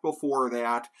sulked before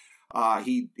that.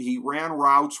 He ran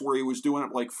routes where he was doing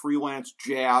it like freelance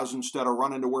jazz instead of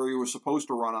running to where he was supposed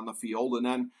to run on the field. And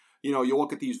then, you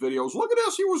look at these videos, look at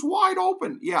this, he was wide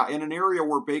open. Yeah, in an area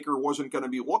where Baker wasn't going to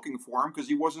be looking for him because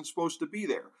he wasn't supposed to be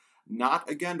there. Not,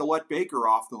 again, to let Baker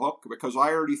off the hook, because I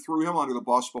already threw him under the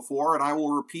bus before, and I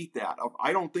will repeat that.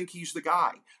 I don't think he's the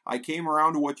guy. I came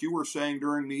around to what you were saying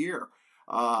during the year.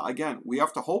 Again, we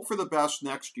have to hope for the best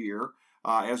next year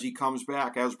as he comes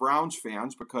back as Browns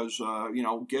fans, because,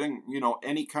 getting,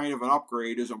 any kind of an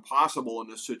upgrade is impossible in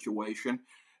this situation.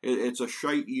 It's a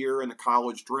shite year in the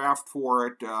college draft for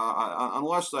it,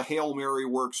 unless the Hail Mary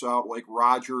works out like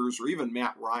Rodgers or even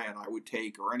Matt Ryan I would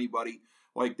take, or anybody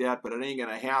like that, but it ain't going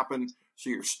to happen. So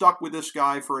you're stuck with this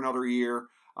guy for another year.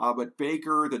 But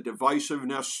Baker, the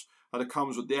divisiveness that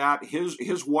comes with that,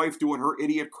 his wife doing her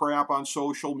idiot crap on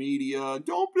social media,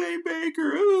 don't blame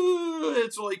Baker.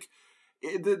 It's like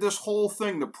this whole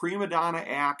thing, the prima donna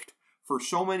act for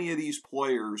so many of these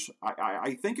players.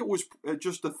 I think it was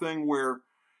just a thing where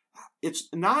it's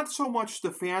not so much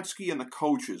Stefanski and the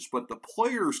coaches, but the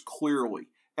players clearly.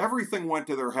 Everything went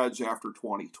to their heads after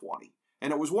 2020.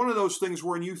 And it was one of those things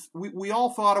where we all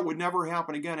thought it would never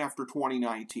happen again after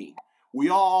 2019. We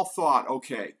all thought,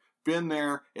 okay, been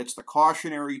there, it's the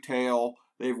cautionary tale,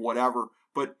 they've whatever.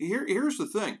 But here's the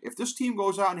thing. If this team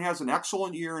goes out and has an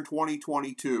excellent year in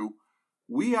 2022,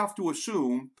 we have to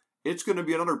assume it's going to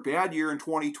be another bad year in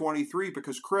 2023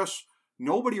 because, Chris,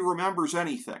 nobody remembers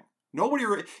anything.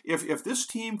 If this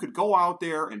team could go out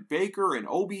there and Baker and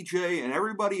OBJ and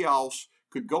everybody else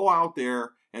could go out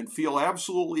there and feel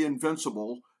absolutely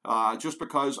invincible just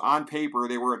because on paper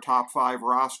they were a top 5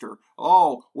 roster.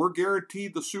 Oh, we're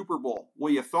guaranteed the Super Bowl.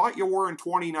 Well, you thought you were in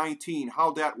 2019.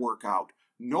 How'd that work out?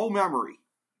 No memory.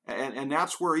 And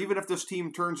that's where even if this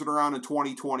team turns it around in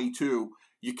 2022,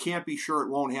 you can't be sure it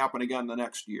won't happen again the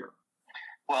next year.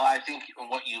 Well, I think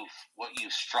what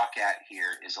you've struck at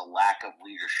here is a lack of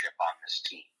leadership on this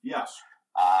team. Yes.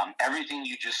 Everything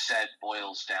you just said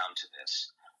boils down to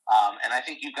this. And I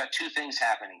think you've got two things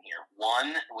happening here.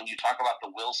 One, when you talk about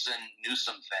the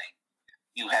Wilson-Newsom thing,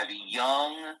 you have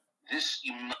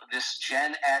this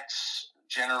Gen X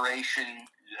generation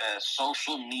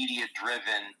social media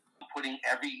driven, putting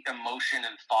every emotion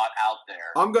and thought out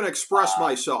there. I'm going to express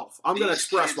myself.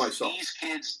 These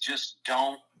kids just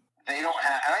don't. They don't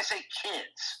have, and I say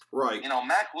kids. Right.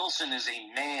 Mac Wilson is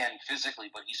a man physically,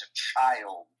 but he's a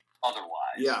child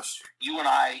otherwise. Yes. You and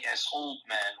I, as old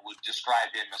men, would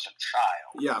describe him as a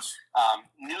child. Yes.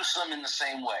 Newsome in the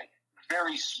same way.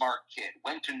 Very smart kid.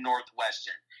 Went to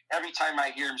Northwestern. Every time I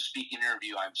hear him speak in an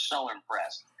interview, I'm so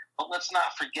impressed. But let's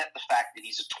not forget the fact that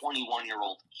he's a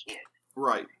 21-year-old kid.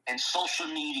 Right. And social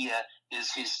media is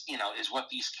is what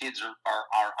these kids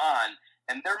are on,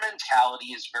 and their mentality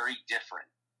is very different.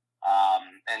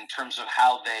 In terms of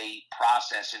how they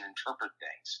process and interpret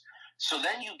things. So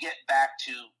then you get back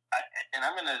to, and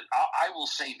I will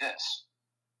say this.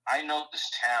 I know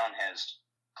this town has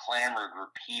clamored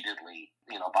repeatedly,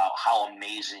 about how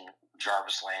amazing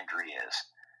Jarvis Landry is.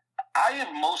 I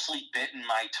have mostly bitten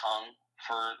my tongue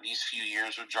for these few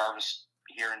years with Jarvis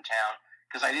here in town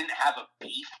because I didn't have a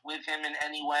beef with him in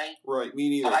any way. Right, me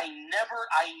neither. But I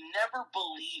never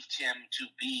believed him to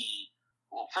be.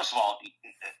 Well, first of all,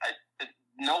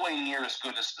 nowhere near as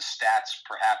good as the stats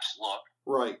perhaps look.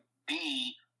 Right.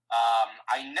 B,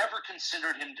 I never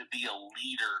considered him to be a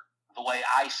leader the way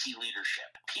I see leadership.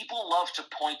 People love to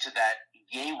point to that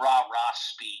yay rah rah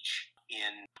speech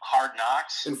in Hard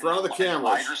Knocks in front of the cameras,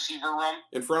 wide receiver room.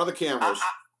 In front of the cameras.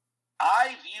 I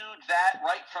viewed that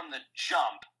right from the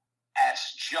jump as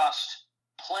just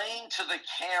playing to the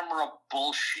camera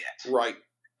bullshit. Right.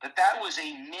 That was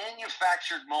a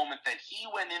manufactured moment that he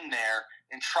went in there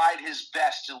and tried his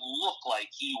best to look like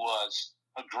he was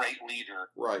a great leader.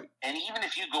 Right. And even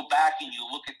if you go back and you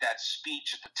look at that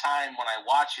speech at the time when I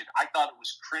watched it, I thought it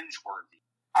was cringeworthy.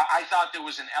 I thought there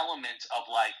was an element of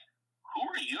like, who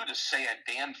are you to say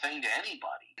a damn thing to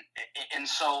anybody? And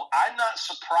so I'm not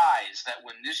surprised that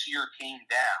when this year came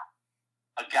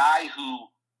down, a guy who,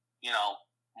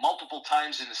 multiple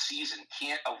times in the season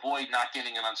can't avoid not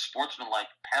getting an unsportsmanlike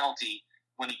penalty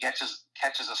when he catches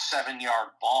a 7-yard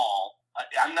ball.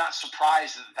 I'm not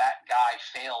surprised that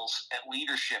guy fails at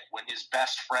leadership when his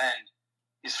best friend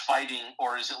is fighting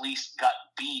or is at least got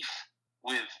beef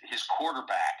with his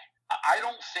quarterback. I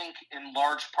don't think in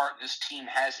large part this team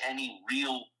has any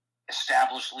real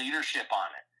established leadership on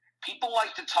it. People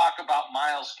like to talk about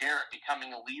Myles Garrett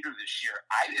becoming a leader this year.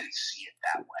 I didn't see it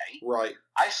that way. Right.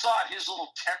 I saw his little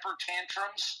temper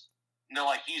tantrums,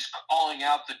 like he's calling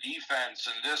out the defense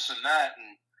and this and that.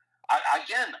 And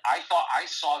I thought I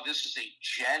saw this as a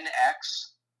Gen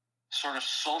X sort of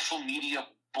social media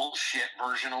bullshit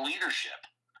version of leadership.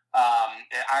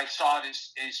 I saw it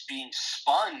as being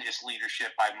spun as leadership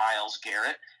by Myles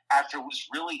Garrett after it was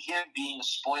really him being a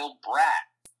spoiled brat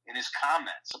in his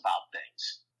comments about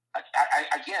things.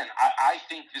 I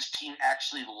think this team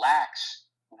actually lacks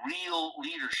real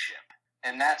leadership,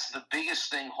 and that's the biggest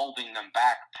thing holding them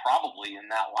back probably in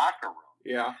that locker room.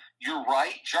 Yeah. You're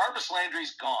right. Jarvis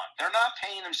Landry's gone. They're not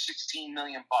paying him $16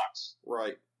 million.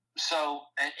 Right. So,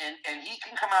 and he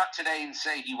can come out today and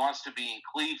say he wants to be in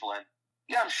Cleveland.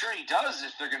 Yeah, I'm sure he does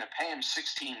if they're going to pay him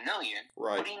 $16 million.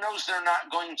 Right. But he knows they're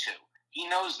not going to. He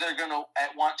knows they're going to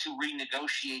want to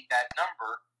renegotiate that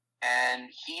number. And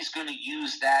he's going to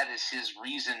use that as his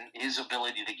reason, his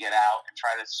ability to get out and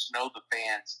try to snow the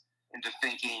fans into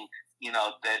thinking,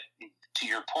 that, to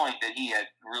your point, that he had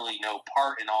really no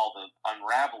part in all the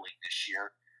unraveling this year.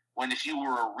 When if you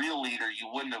were a real leader, you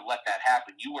wouldn't have let that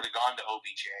happen. You would have gone to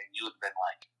OBJ and you would have been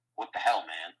like, what the hell,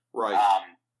 man? Right.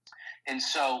 And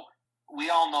so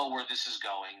we all know where this is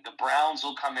going. The Browns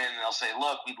will come in and they'll say,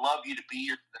 look, we'd love you to be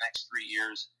here for the next 3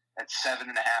 years at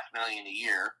 $7.5 million a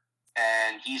year.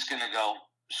 And he's going to go,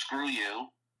 screw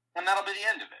you, and that'll be the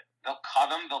end of it. They'll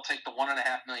cut him, they'll take the $1.5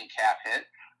 million cap hit,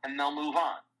 and they'll move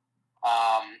on.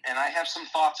 And I have some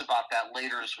thoughts about that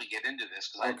later as we get into this,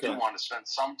 because I do want to spend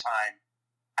some time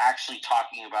actually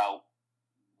talking about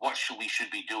what we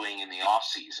should be doing in the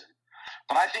offseason.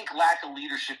 But I think lack of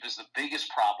leadership is the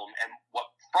biggest problem, and what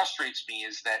frustrates me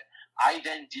is that I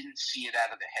then didn't see it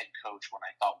out of the head coach when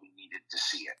I thought we needed to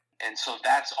see it. And so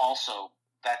that's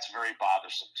very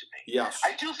bothersome to me. Yes.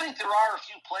 I do think there are a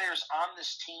few players on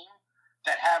this team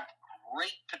that have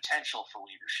great potential for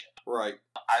leadership. Right.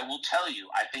 I will tell you,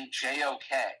 I think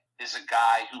JOK is a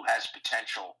guy who has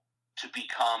potential to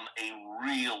become a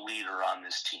real leader on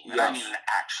this team. Yes. And I mean an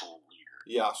actual leader.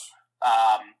 Yes.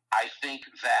 I think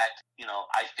that,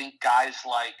 I think guys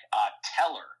like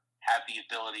Teller have the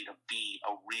ability to be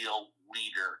a real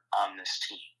leader on this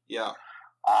team. Yeah.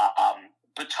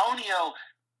 Bitonio,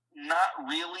 not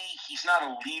really. He's not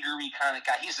a leadery kind of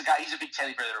guy. He's a big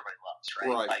teddy bear that everybody loves, right?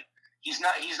 Right. Like, He's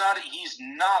not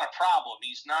a problem.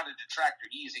 He's not a detractor.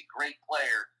 He's a great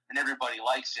player, and everybody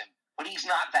likes him. But he's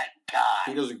not that guy.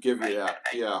 He doesn't give you that.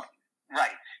 Yeah.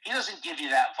 Right. He doesn't give you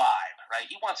that vibe, right?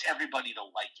 He wants everybody to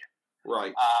like him.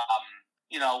 Right.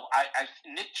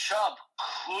 Nick Chubb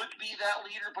could be that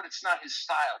leader, but it's not his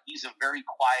style. He's a very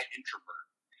quiet introvert.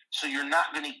 So you're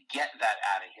not going to get that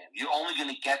out of him. You're only going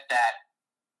to get that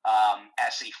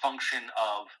as a function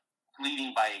of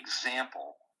leading by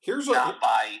example,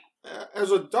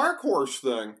 as a dark horse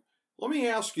thing, let me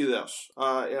ask you this.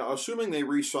 Assuming they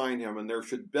re-sign him, and there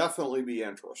should definitely be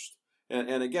interest.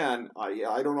 And again,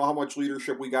 I don't know how much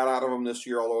leadership we got out of him this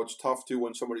year, although it's tough to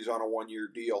when somebody's on a one-year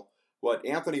deal. But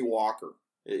Anthony Walker,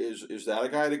 is that a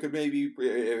guy that could maybe,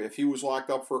 if he was locked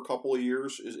up for a couple of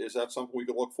years, is that something we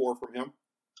could look for from him?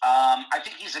 I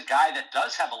think he's a guy that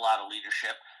does have a lot of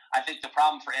leadership. I think the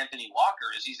problem for Anthony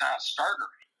Walker is he's not a starter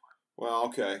anymore. Well,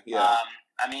 okay, yeah.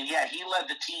 He led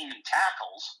the team in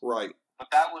tackles. Right.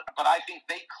 But I think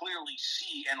they clearly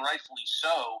see, and rightfully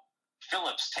so,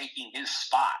 Phillips taking his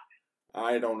spot.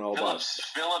 I don't know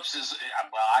Phillips is,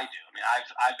 I do. I mean,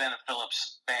 I've been a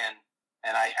Phillips fan,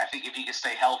 and I think if he can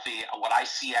stay healthy, what I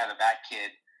see out of that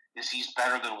kid is he's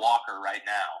better than Walker right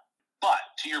now. But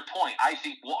to your point, I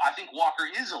think Walker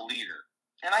is a leader,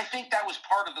 and I think that was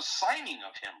part of the signing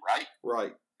of him, right?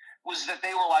 Right. Was that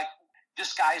they were like,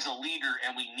 this guy's a leader,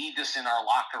 and we need this in our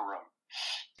locker room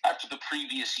after the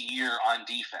previous year on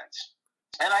defense.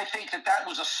 And I think that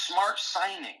was a smart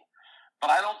signing. But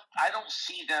I don't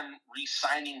see them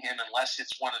re-signing him unless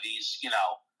it's one of these,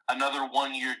 another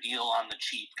one-year deal on the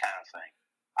cheap kind of thing.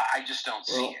 I just don't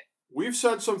see it. We've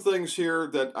said some things here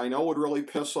that I know would really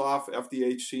piss off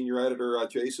FDH senior editor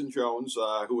Jason Jones,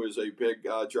 who is a big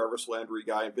Jarvis Landry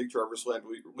guy and big Jarvis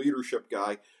Landry leadership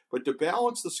guy. But to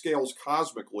balance the scales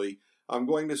cosmically, I'm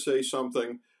going to say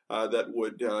something that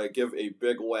would give a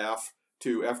big laugh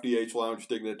to FDH Lounge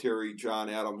dignitary John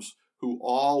Adams, who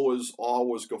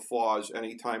always guffaws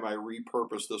anytime I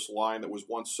repurpose this line that was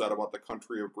once said about the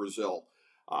country of Brazil.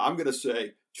 I'm going to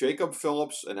say Jacob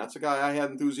Phillips, and that's a guy I had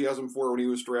enthusiasm for when he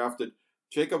was drafted.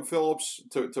 Jacob Phillips,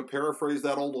 to paraphrase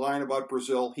that old line about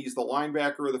Brazil, he's the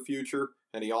linebacker of the future,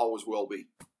 and he always will be.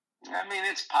 I mean,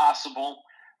 it's possible.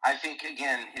 I think,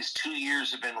 again, his 2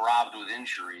 years have been robbed with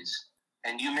injuries,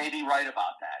 and you may be right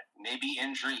about that. Maybe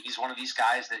injury, he's one of these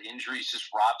guys that injuries just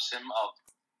robs him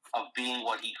of being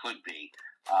what he could be.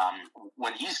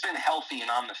 When he's been healthy and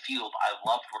on the field, I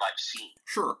loved what I've seen.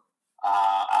 Sure.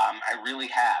 I really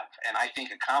have. And I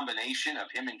think a combination of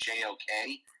him and JOK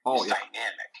is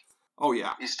dynamic. Oh,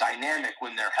 yeah. Is dynamic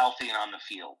when they're healthy and on the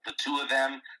field. The two of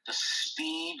them, the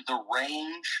speed, the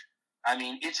range, I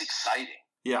mean, it's exciting.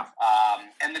 Yeah.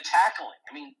 And the tackling.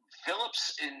 I mean,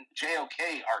 Phillips and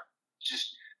JOK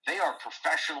they are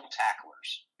professional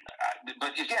tacklers.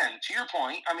 But again, to your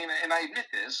point, I mean, and I admit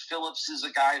this, Phillips is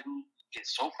a guy who,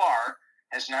 so far,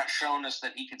 has not shown us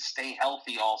that he could stay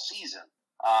healthy all season.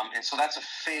 And so that's a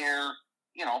fair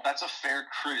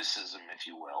criticism, if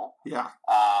you will. Yeah.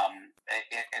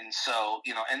 And so,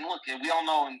 and look, we all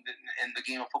know in the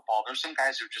game of football, there's some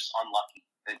guys who are just unlucky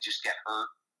that just get hurt,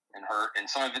 and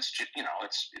some of it's,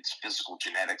 it's physical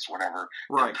genetics, whatever,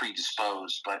 right. They're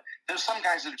predisposed. But there's some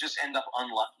guys that just end up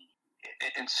unlucky.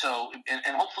 And so,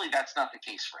 and hopefully that's not the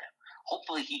case for him.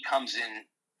 Hopefully he comes in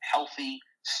healthy,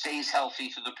 stays healthy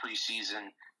through the preseason,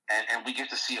 and we get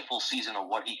to see a full season of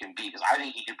what he can be, because I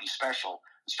think he could be special,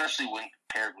 especially when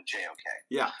paired with JOK.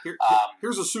 Yeah,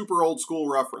 here's a super old school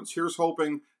reference. Here's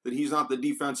hoping that he's not the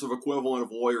defensive equivalent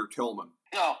of Lawyer Tillman.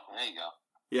 Oh, there you go.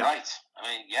 Yeah. Right. I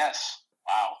mean, yes.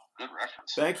 Wow. Good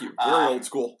reference. Thank you. Very old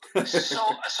school. so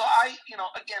I,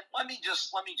 again, let me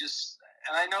just,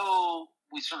 and I know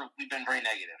we've been very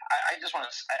negative.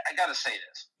 I got to say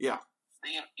this. Yeah.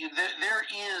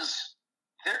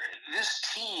 This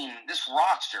team, this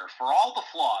roster, for all the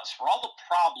flaws, for all the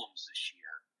problems this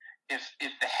year,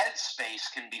 if the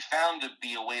headspace can be found to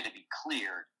be a way to be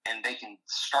cleared, and they can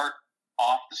start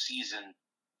off the season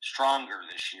stronger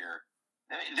this year,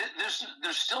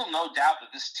 there's still no doubt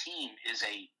that this team is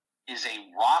a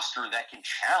roster that can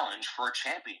challenge for a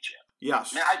championship.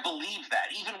 Yes. I mean, I believe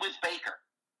that, even with Baker.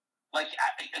 Like,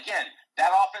 again,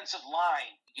 that offensive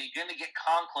line, you're going to get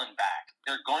Conklin back.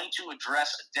 They're going to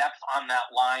address depth on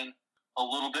that line a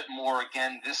little bit more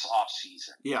again this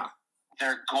offseason. Yeah.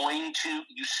 They're going to –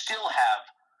 you still have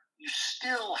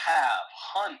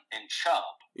Hunt and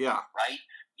Chubb. Yeah. Right?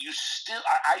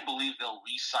 I believe they'll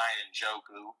re-sign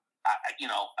Njoku.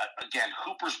 Again,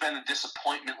 Hooper's been a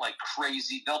disappointment like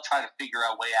crazy. They'll try to figure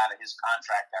out a way out of his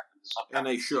contract after this upcoming And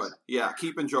they should. season. Yeah,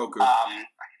 keep Njoku.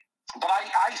 But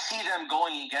I see them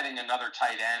going and getting another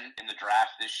tight end in the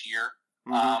draft this year.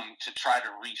 to try to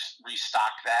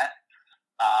restock that.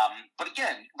 But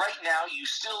again, right now you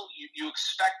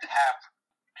expect to have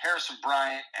Harrison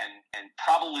Bryant and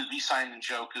probably re-sign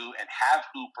Njoku and have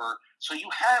Hooper. So you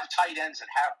have tight ends that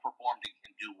have performed and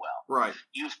can do well. Right.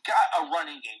 You've got a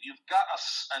running game. You've got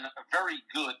a very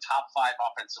good top 5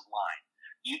 offensive line.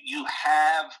 You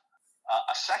have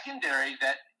a secondary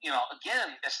that,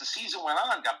 again, as the season went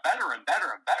on, got better and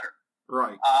better and better.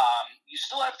 Right. You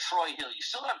still have Troy Hill. You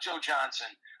still have Joe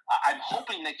Johnson. I'm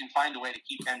hoping they can find a way to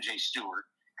keep MJ Stewart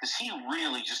because he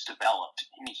really just developed.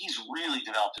 I mean, he's really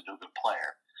developed into a good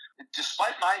player.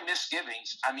 Despite my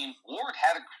misgivings, I mean, Ward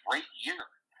had a great year.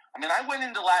 I mean, I went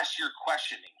into last year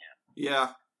questioning him.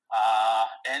 Yeah.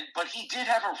 But he did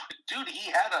have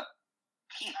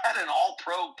he had an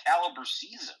all-pro caliber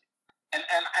season. And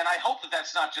I hope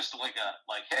that's not just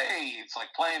hey, it's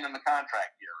like playing in the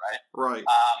contract year, right? Right.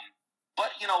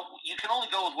 But you can only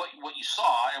go with what you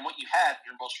saw, and what you had.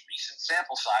 Your most recent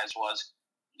sample size was,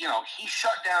 he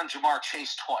shut down Jamar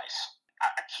Chase twice.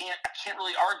 I can't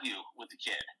really argue with the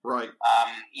kid. Right.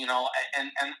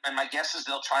 And my guess is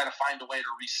they'll try to find a way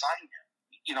to re-sign him.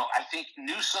 I think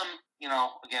Newsome,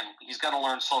 again, he's got to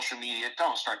learn social media.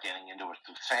 Don't start getting into it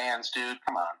with fans, dude.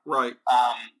 Come on. Right.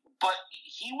 But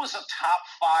he was a top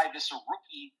 5 as a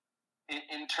rookie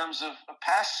in terms of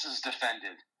passes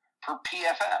defended per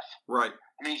PFF. Right.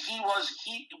 I mean,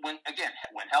 when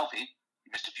healthy,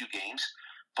 he missed a few games,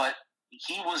 but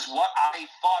he was what I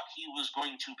thought he was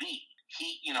going to be.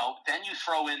 Then you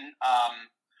throw in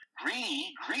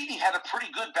Greedy. Greedy had a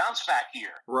pretty good bounce back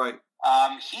year. Right.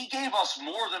 He gave us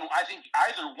more than I think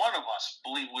either one of us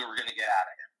believed we were going to get out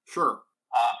of him. Sure.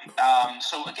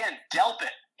 So again, Delpit,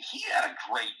 he had a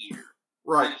great year.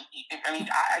 Right.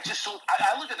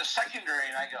 I look at the secondary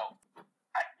and I go,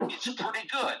 it's pretty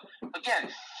good. Again,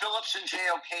 Phillips and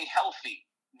JOK healthy.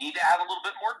 Need to add a little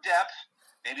bit more depth.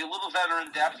 Maybe a little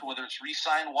veteran depth, whether it's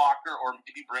re-sign Walker or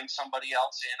maybe bring somebody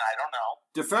else in. I don't know.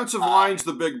 Defensive line's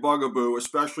the big bugaboo,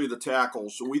 especially the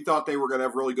tackles. So we thought they were going to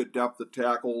have really good depth at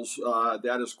tackles.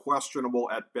 That is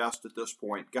questionable at best at this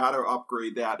point. Got to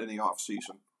upgrade that in the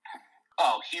offseason.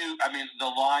 Oh, huge. I mean, the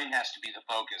line has to be the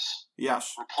focus.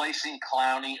 Yes. Replacing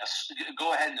Clowney.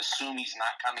 Go ahead and assume he's not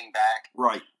coming back.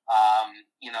 Right.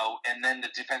 And then the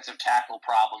defensive tackle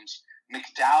problems.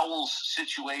 McDowell's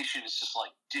situation is just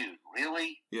like, dude,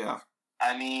 really? Yeah.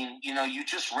 I mean, you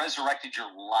just resurrected your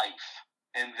life,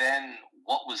 and then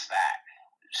what was that?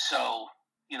 So,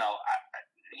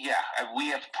 we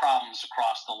have problems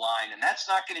across the line, and that's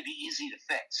not going to be easy to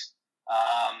fix.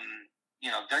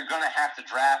 They're going to have to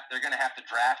draft. They're going to have to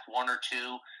draft 1 or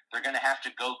 2. They're going to have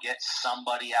to go get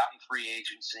somebody out in free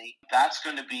agency. That's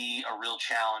going to be a real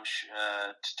challenge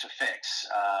to fix.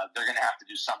 They're going to have to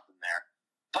do something there.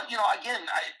 But again,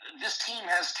 this team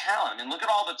has talent. I mean, look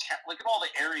at all the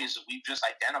areas that we've just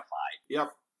identified. Yep.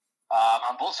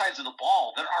 On both sides of the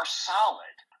ball that are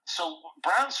solid. So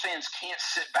Browns fans can't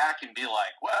sit back and be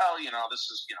like, well,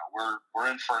 this is we're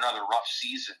in for another rough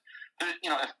season.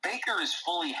 If Baker is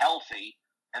fully healthy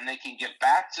and they can get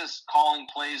back to calling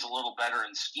plays a little better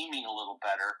and scheming a little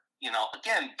better,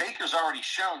 again, Baker's already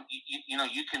shown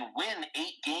you can win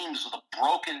 8 games with a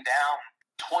broken down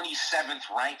 27th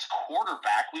ranked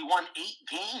quarterback. We won 8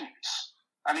 games.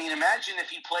 I mean, imagine if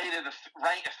he played at a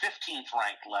 15th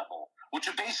ranked level, which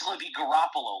would basically be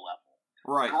Garoppolo level.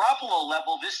 Right. Garoppolo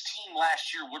level, this team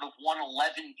last year would have won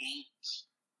 11 games.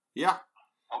 Yeah.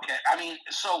 Okay. I mean,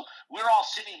 so we're all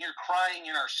sitting here crying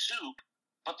in our soup,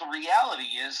 but the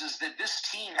reality is that this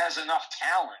team has enough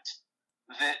talent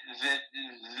that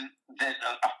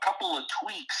a couple of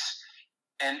tweaks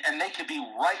and they could be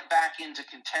right back into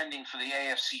contending for the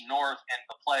AFC North and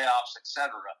the playoffs,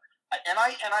 etc. And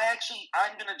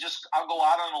I'll go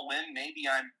out on a limb. Maybe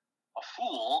I'm a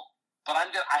fool, but I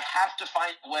have to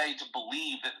find a way to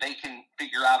believe that they can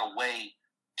figure out a way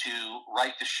to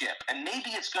right the ship. And maybe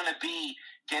it's going to be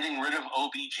getting rid of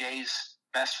OBJ's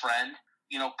best friend.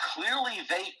 Clearly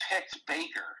they picked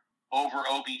Baker over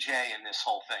OBJ in this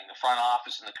whole thing. The front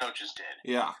office and the coaches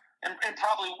did. Yeah. And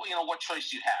probably, what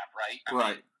choice do you have, right?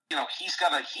 Right. He's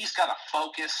got to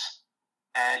focus,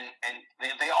 and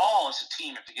they all as a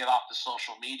team have to get off the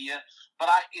social media. But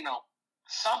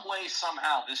some way,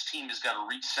 somehow, this team has got to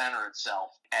recenter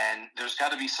itself, and there's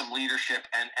got to be some leadership.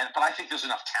 But I think there's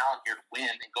enough talent here to win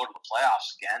and go to the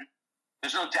playoffs again.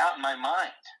 There's no doubt in my mind.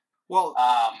 Well,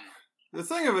 the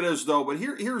thing of it is, though, but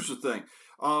here's the thing: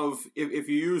 if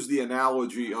you use the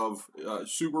analogy of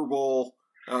Super Bowl.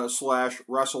 /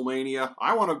 WrestleMania.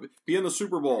 I want to be in the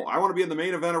Super Bowl. I want to be in the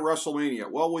main event of WrestleMania.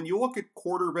 Well, when you look at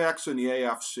quarterbacks in the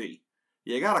AFC,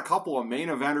 you got a couple of main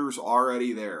eventers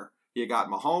already there. You got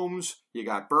Mahomes, you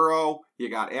got Burrow, you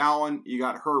got Allen, you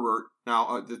got Herbert.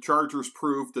 Now, the Chargers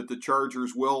proved that the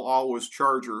Chargers will always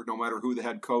Charger no matter who the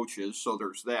head coach is, so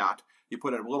there's that. You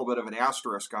put a little bit of an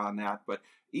asterisk on that, but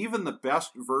even the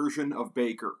best version of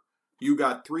Baker, you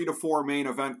got 3 to 4 main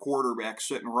event quarterbacks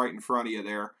sitting right in front of you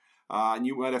there, and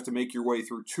you might have to make your way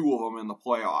through 2 of them in the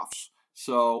playoffs.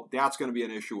 So that's going to be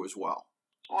an issue as well.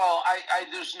 Well,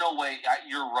 there's no way.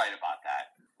 You're right about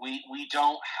that. We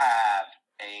don't have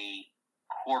a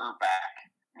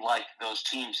quarterback like those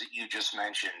teams that you just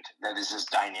mentioned that is as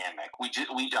dynamic. We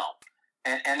don't.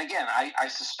 And again, I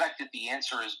suspect that the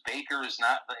answer is Baker is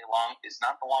not the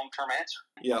long-term answer.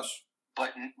 Yes.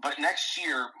 But next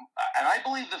year, and I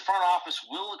believe the front office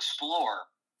will explore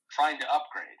trying to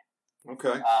upgrade.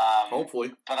 Okay.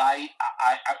 Hopefully. But I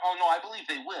believe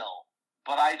they will.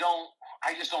 But I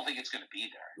just don't think it's going to be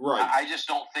there. Right. I just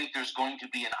don't think there's going to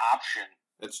be an option.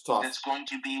 It's tough. That's going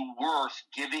to be worth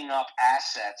giving up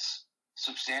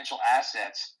substantial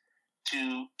assets,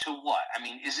 to what? I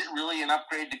mean, is it really an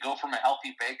upgrade to go from a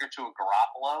healthy Baker to a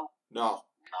Garoppolo? No.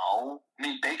 I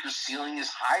mean, Baker's ceiling is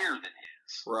higher than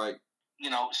his. Right.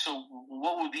 So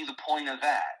what would be the point of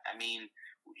that? I mean,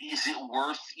 is it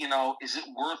worth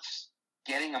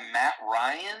getting a Matt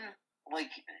Ryan,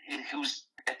 who's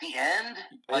at the end?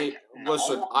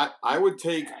 Listen, I would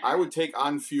take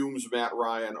on fumes Matt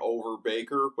Ryan over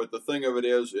Baker, but the thing of it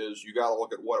is you got to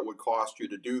look at what it would cost you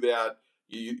to do that.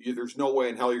 There's no way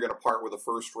in hell you're going to part with a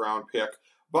first-round pick.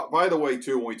 But by the way,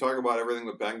 too, when we talk about everything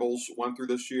the Bengals went through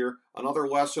this year, another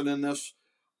lesson in this,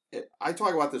 I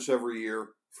talk about this every year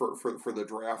for the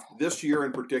draft. This year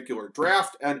in particular,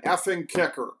 draft an effing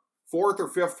kicker. 4th or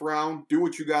 5th round, do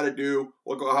what you got to do.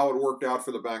 Look at how it worked out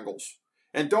for the Bengals.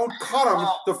 And don't cut them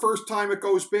the first time it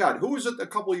goes bad. Who was it a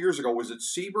couple of years ago? Was it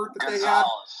Siebert that they had?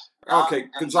 Okay,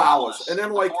 Gonzalez. And then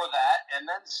before that, and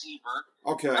then Siebert.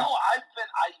 Okay. No, I've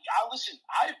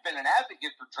been an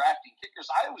advocate for drafting kickers.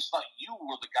 I always thought you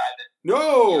were the guy that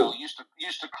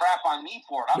used to crap on me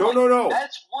for it. No.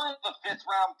 That's worth the 5th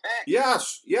round pick.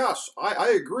 Yes, I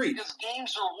agree. Because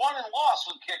games are won and lost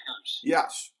with kickers.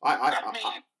 Yes,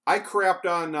 I crapped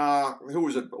on who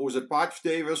was it? Was it Botch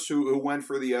Davis who went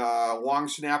for the long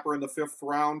snapper in the 5th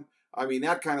round? I mean,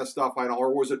 that kind of stuff I don't.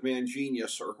 Or was it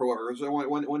Mangenius or whoever?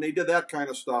 When they did that kind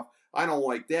of stuff, I don't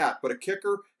like that. But a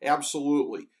kicker,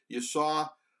 absolutely. You saw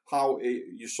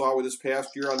with this past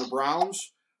year on the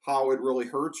Browns how it really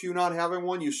hurts you not having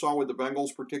one. You saw with the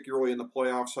Bengals, particularly in the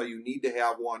playoffs, how you need to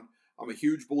have one. I'm a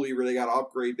huge believer they got to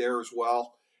upgrade there as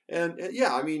well. And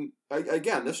yeah, I mean,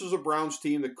 again, this is a Browns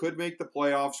team that could make the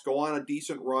playoffs, go on a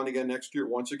decent run again next year.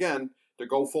 Once again, to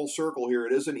go full circle here,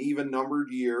 it is an even-numbered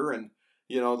year, and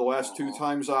the last 2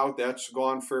 times out, that's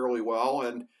gone fairly well.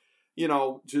 And,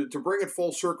 to bring it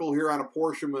full circle here on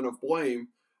apportionment of blame,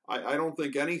 I don't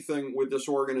think anything with this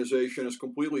organization is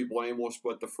completely blameless,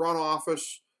 but the front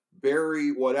office,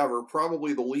 Barry, whatever,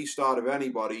 probably the least out of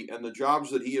anybody, and the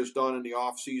jobs that he has done in the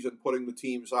offseason, putting the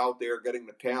teams out there, getting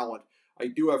the talent, I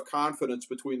do have confidence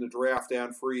between the draft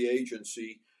and free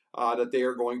agency that they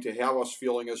are going to have us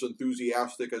feeling as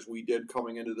enthusiastic as we did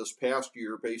coming into this past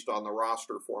year based on the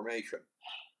roster formation.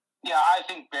 Yeah, I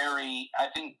think Barry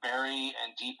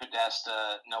and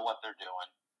DePodesta know what they're doing.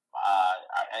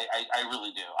 I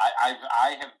really do.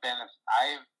 I have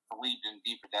believed in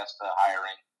DePodesta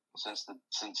hiring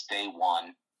since day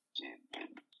one.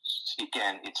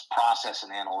 Again, it's process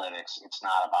and analytics. It's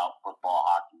not about football,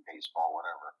 hockey, baseball,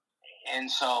 whatever.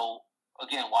 And so,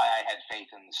 again, why I had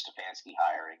faith in the Stefanski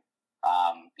hiring.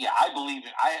 I believe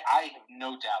it. I have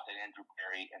no doubt that Andrew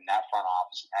Berry and that front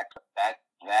office,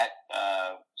 that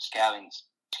scouting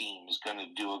team is going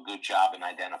to do a good job in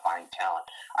identifying talent.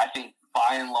 I think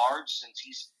by and large, since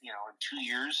he's in 2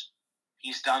 years,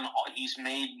 he's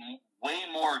made way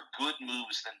more good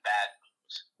moves than bad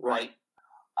moves. Right.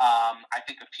 I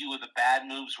think a few of the bad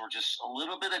moves were just a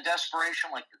little bit of desperation,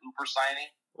 like the Hooper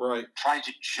signing. Right. Trying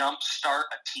to jumpstart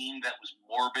a team that was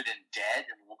morbid and dead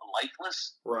and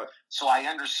lifeless. Right. So I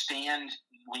understand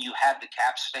when you have the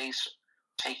cap space,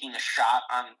 taking a shot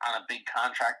on a big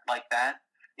contract like that.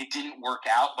 It didn't work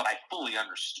out, but I fully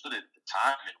understood it at the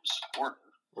time and was supportive.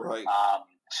 Right.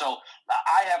 So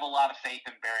I have a lot of faith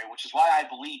in Barry, which is why I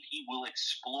believe he will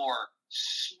explore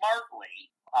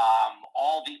smartly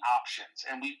all the options.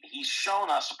 And he's shown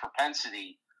us a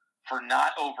propensity for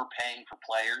not overpaying for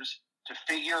players, to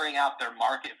figuring out their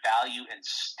market value and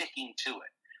sticking to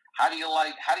it. How do you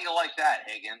like that,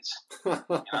 Higgins?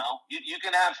 You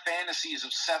can have fantasies of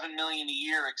 $7 million a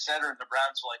year, et cetera. And the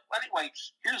Browns are like, well, anyway,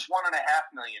 here's $1.5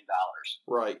 million.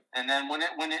 Right. And then when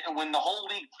the whole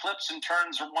league flips and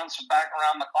turns once back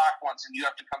around the clock once, and you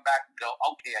have to come back and go,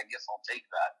 okay, I guess I'll take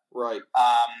that. Right.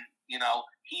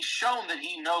 He's shown that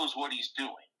he knows what he's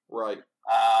doing. Right.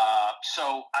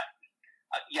 So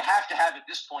you have to have at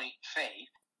this point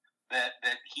faith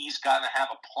that he's got to have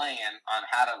a plan on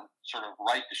how to sort of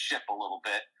right the ship a little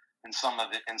bit in terms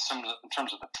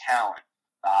of the talent.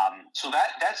 So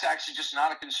that's actually just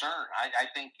not a concern. I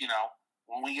think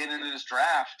when we get into this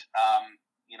draft,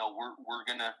 we're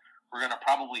gonna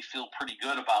probably feel pretty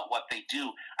good about what they do.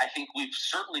 I think we've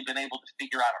certainly been able to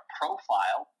figure out a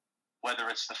profile, whether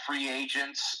it's the free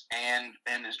agents and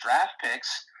his draft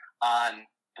picks, on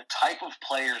the type of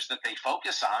players that they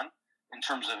focus on in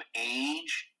terms of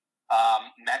age.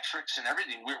 Metrics and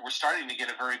everything. We're starting to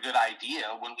get a very good idea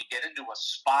when we get into a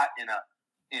spot in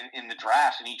the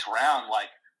draft in each round. Like,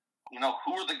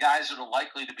 who are the guys that are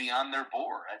likely to be on their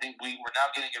board? I think we're now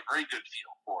getting a very good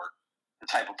feel for the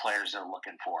type of players they're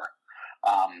looking for.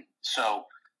 So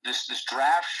this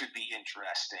draft should be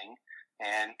interesting,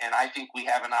 and I think we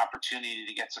have an opportunity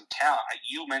to get some talent.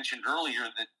 You mentioned earlier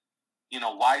that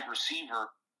wide receiver.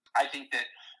 I think that.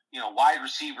 Wide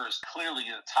receiver is clearly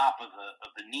at the top of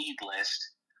the need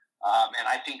list, and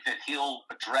I think that he'll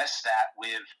address that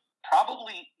with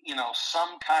probably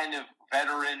some kind of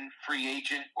veteran free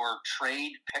agent or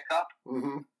trade pickup,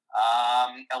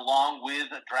 along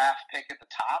with a draft pick at the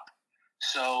top.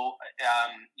 So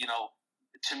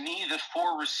to me, the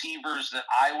 4 receivers that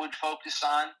I would focus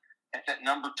on at that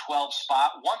number 12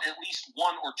 spot, at least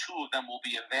one or two of them will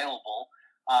be available,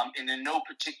 and in no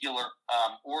particular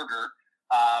order.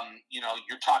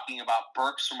 You're talking about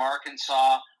Burks from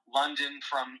Arkansas, London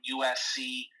from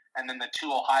USC, and then the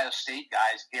 2 Ohio State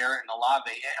guys, Garrett and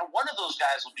Olave. And one of those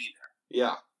guys will be there.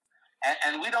 Yeah.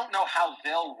 And we don't know how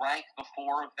they'll rank the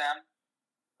 4 of them,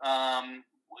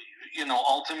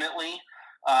 ultimately.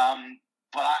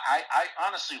 But I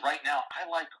honestly, right now, I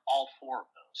like all 4 of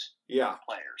those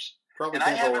players. Probably and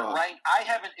I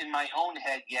haven't in my own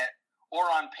head yet or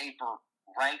on paper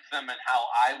ranked them and how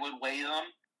I would weigh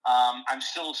them. I'm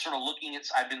still sort of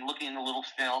I've been looking at a little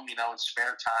film, in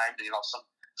spare time,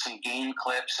 some game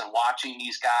clips and watching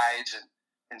these guys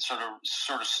and sort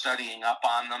of studying up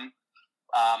on them.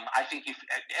 I think if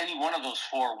any one of those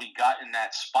 4 we got in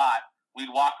that spot,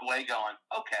 we'd walk away going,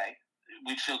 okay,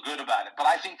 we'd feel good about it. But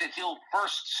I think that he'll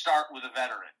first start with a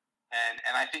veteran.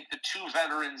 And I think the 2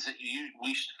 veterans that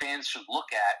fans should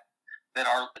look at that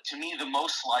are, to me, the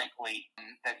most likely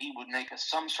that he would make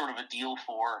some sort of a deal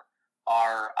for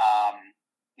are,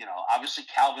 obviously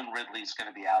Calvin Ridley's going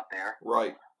to be out there.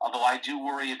 Right. Although I do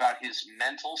worry about his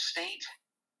mental state.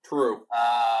 True.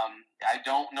 I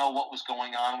don't know what was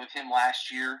going on with him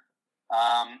last year.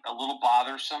 A little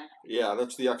bothersome. Yeah,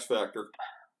 that's the X factor.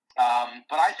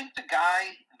 But I think the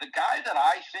guy that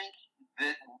I think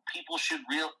that people should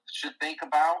think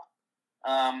about,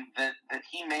 that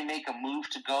he may make a move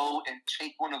to go and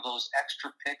take one of those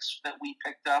extra picks that we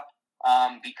picked up.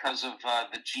 Because of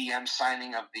the GM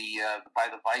signing of by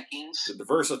the Vikings. The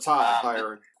Versatile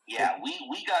hiring. Yeah,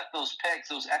 we got those picks,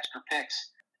 those extra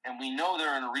picks, and we know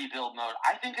they're in a rebuild mode.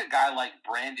 I think a guy like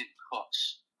Brandon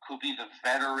Cooks could be the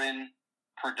veteran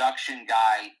production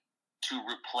guy to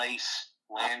replace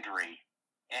Landry.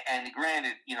 And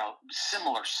granted,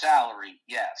 similar salary,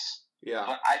 yes. Yeah.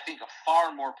 But I think a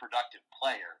far more productive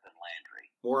player than Landry.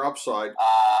 More upside.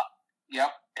 Yep.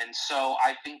 And so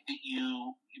I think that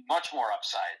much more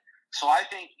upside. So I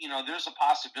think, there's a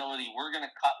possibility we're going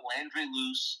to cut Landry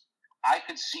loose. I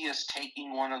could see us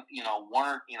taking one of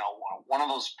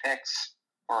those picks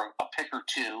or a pick or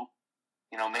 2.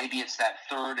 Maybe it's that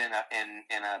 3rd in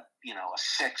a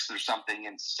 6th or something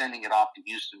and sending it off to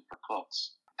Houston for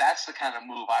Cooks. That's the kind of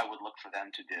move I would look for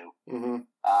them to do. Mm-hmm.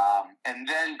 And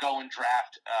then go and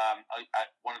draft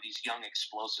one of these young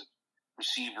explosive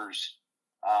receivers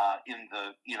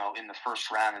in the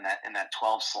first round in that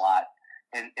 12 slot,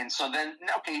 and so then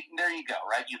okay, there you go,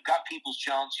 right? You've got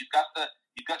Peoples-Jones,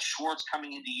 you've got Schwartz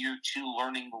coming into year 2,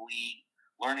 learning the league,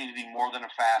 learning to be more than a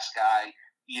fast guy.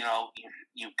 You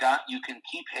can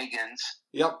keep Higgins.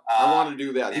 Yep, I want to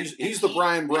do that. He's the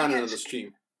Brian Brennan of this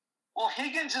team. Well,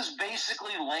 Higgins is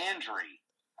basically Landry.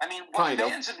 I mean, what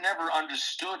fans have never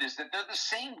understood is that they're the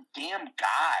same damn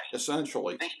guy.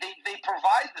 Essentially, they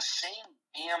provide the same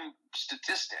damn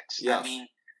statistics. Yes. I mean,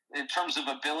 in terms of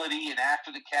ability and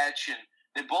after the catch, and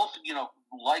they both,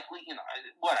 likely,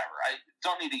 whatever. I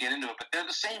don't need to get into it, but they're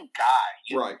the same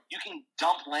guy. Right. You can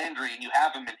dump Landry and you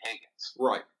have him in Higgins.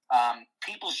 Right.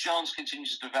 Peoples-Jones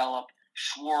continues to develop,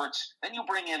 Schwartz, then you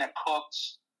bring in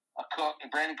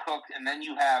Brandon Cook, and then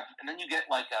you get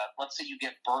let's say you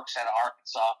get Burks out of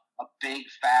Arkansas, a big,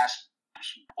 fast,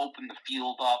 open the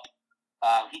field up.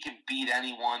 He can beat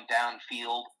anyone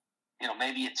downfield.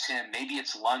 Maybe it's him, maybe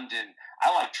it's London.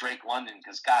 I like Drake London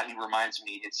because God, he reminds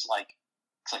me. It's like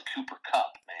Cooper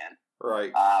Kupp, man.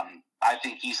 Right. I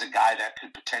think he's a guy that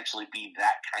could potentially be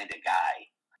that kind of guy.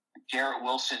 Garrett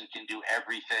Wilson can do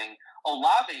everything.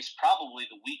 Olave's probably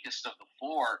the weakest of the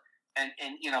four, and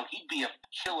he'd be a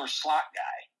killer slot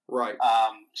guy. Right.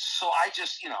 So I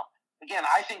just, again,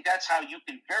 I think that's how you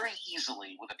can very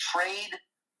easily, with a trade,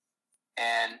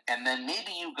 and then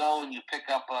maybe you go and you pick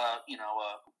up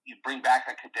you bring back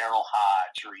a Kaderl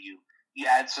Hodge, or you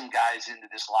add some guys into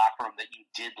this locker room that you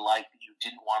did like, that you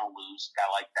didn't want to lose, a guy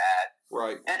like that.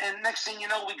 Right. And next thing you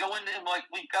know, we go into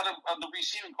we've got the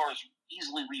receiving core is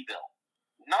easily rebuilt.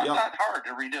 Not that hard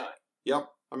to redo it. Yep.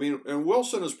 I mean, and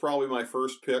Wilson is probably my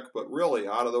first pick, but really,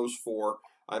 out of those four,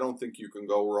 I don't think you can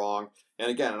go wrong.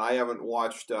 And again, I haven't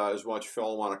watched as much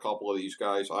film on a couple of these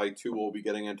guys. I, too, will be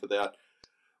getting into that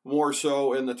more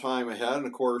so in the time ahead. And,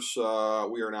 of course,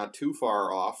 we are not too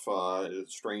far off,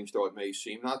 strange though it may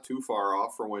seem, not too far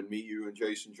off from when me, you, and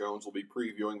Jason Jones will be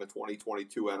previewing the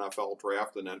 2022 NFL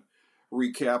Draft and then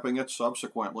recapping it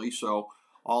subsequently. So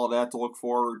all of that to look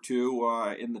forward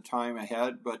to in the time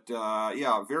ahead. But,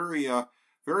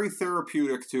 very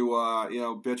therapeutic to,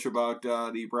 bitch about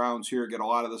the Browns here, get a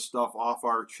lot of this stuff off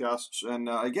our chests. And,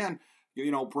 again,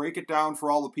 break it down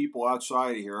for all the people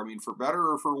outside of here. I mean, for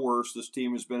better or for worse, this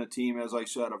team has been a team, as I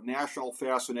said, of national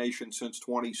fascination since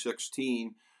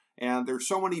 2016. And there's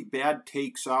so many bad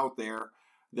takes out there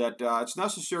that it's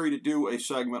necessary to do a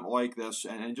segment like this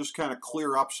and just kind of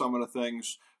clear up some of the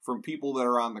things from people that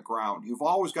are on the ground. You've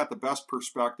always got the best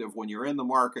perspective when you're in the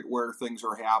market where things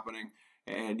are happening,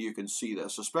 and you can see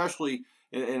this, especially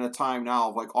in a time now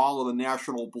of like all of the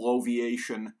national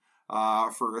bloviation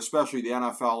for especially the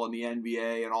NFL and the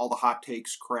NBA and all the hot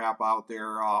takes crap out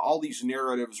there. All these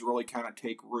narratives really kind of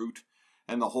take root,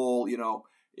 and the whole,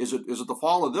 is it the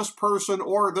fault of this person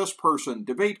or this person?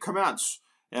 Debate commence.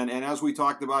 And as we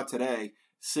talked about today,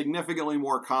 significantly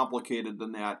more complicated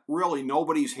than that. Really,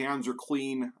 nobody's hands are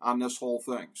clean on this whole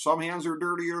thing. Some hands are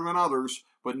dirtier than others,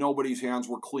 but nobody's hands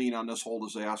were clean on this whole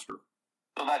disaster.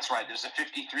 Well, that's right. There's a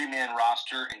 53-man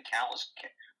roster and countless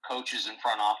coaches and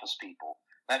front office people.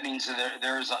 That means that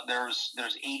there's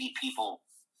 80 people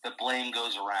that blame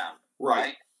goes around.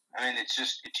 Right? I mean, it's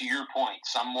just, to your point,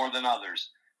 some more than others,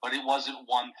 but it wasn't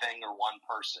one thing or one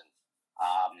person.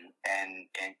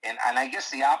 And I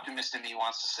guess the optimist in me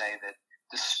wants to say that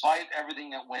despite everything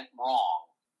that went wrong,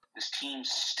 this team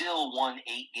still won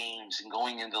 8 games, and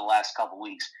going into the last couple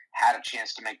weeks had a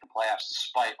chance to make the playoffs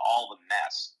despite all the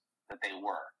mess that they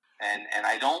were. And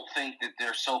I don't think that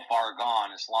they're so far gone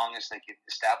as long as they can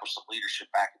establish some leadership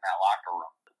back in that locker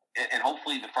room. And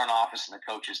hopefully the front office and the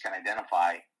coaches can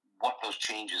identify what those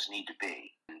changes need to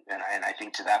be. And I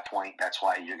think to that point, that's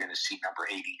why you're going to see number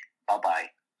 80. Bye-bye.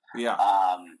 Yeah.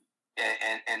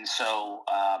 So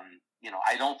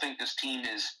I don't think this team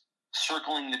is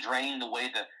circling the drain the way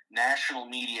the national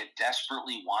media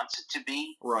desperately wants it to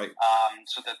be. Right.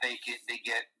 So that they get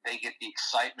the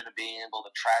excitement of being able to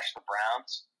trash the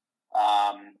Browns.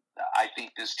 I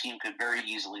think this team could very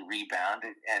easily rebound,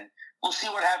 and we'll see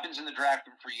what happens in the draft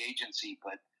and free agency.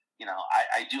 But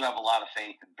I do have a lot of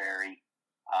faith in Barry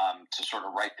to sort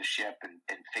of right the ship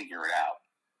and figure it out.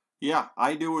 Yeah,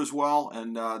 I do as well,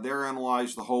 and therein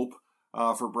lies the hope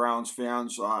for Browns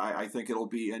fans. I think it'll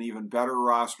be an even better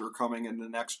roster coming in the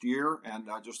next year, and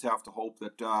I just have to hope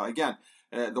that, again,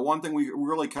 the one thing we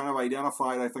really kind of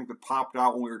identified, I think, that popped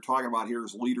out when we were talking about here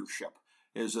is leadership,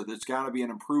 is that it's got to be an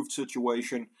improved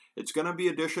situation. It's going to be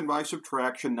addition by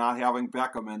subtraction, not having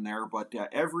Beckham in there, but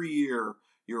every year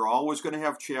you're always going to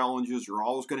have challenges, you're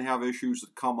always going to have issues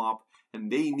that come up, and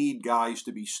they need guys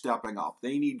to be stepping up.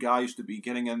 They need guys to be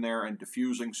getting in there and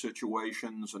diffusing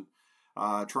situations and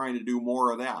trying to do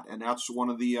more of that. And that's one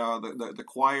of the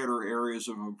quieter areas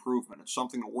of improvement. It's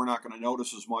something that we're not going to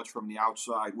notice as much from the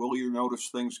outside. Will you notice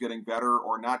things getting better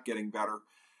or not getting better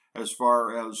as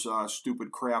far as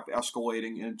stupid crap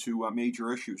escalating into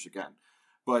major issues again?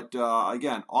 But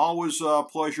again, always a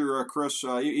pleasure, Chris,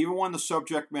 even when the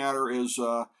subject matter is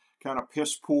kind of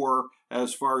piss poor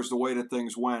as far as the way that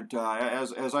things went.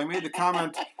 As I made the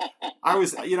comment, I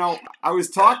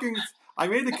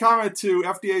made the comment to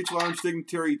FDH Lounge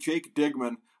dignitary Jake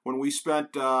Digman when we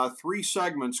spent 3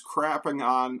 segments crapping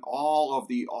on all of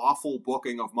the awful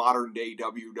booking of modern day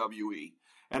WWE.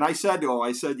 And I said to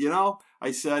him,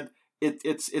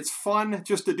 it's fun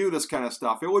just to do this kind of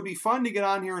stuff. It would be fun to get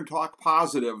on here and talk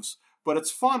positives, but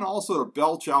it's fun also to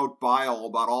belch out bile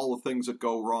about all the things that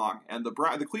go wrong. And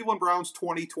the Cleveland Browns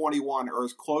 2021 are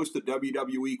as close to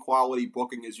WWE quality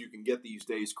booking as you can get these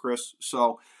days, Chris.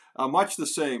 So much the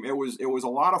same. It was a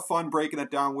lot of fun breaking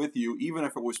it down with you, even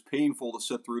if it was painful to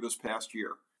sit through this past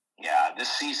year. Yeah, this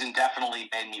season definitely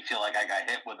made me feel like I got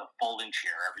hit with a folding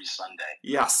chair every Sunday.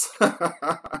 Yes.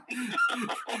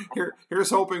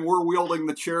 Here's hoping we're wielding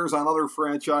the chairs on other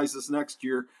franchises next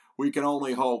year. We can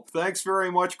only hope. Thanks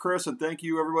very much, Chris, and thank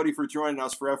you, everybody, for joining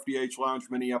us for FDH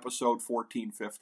Lounge mini episode 1450.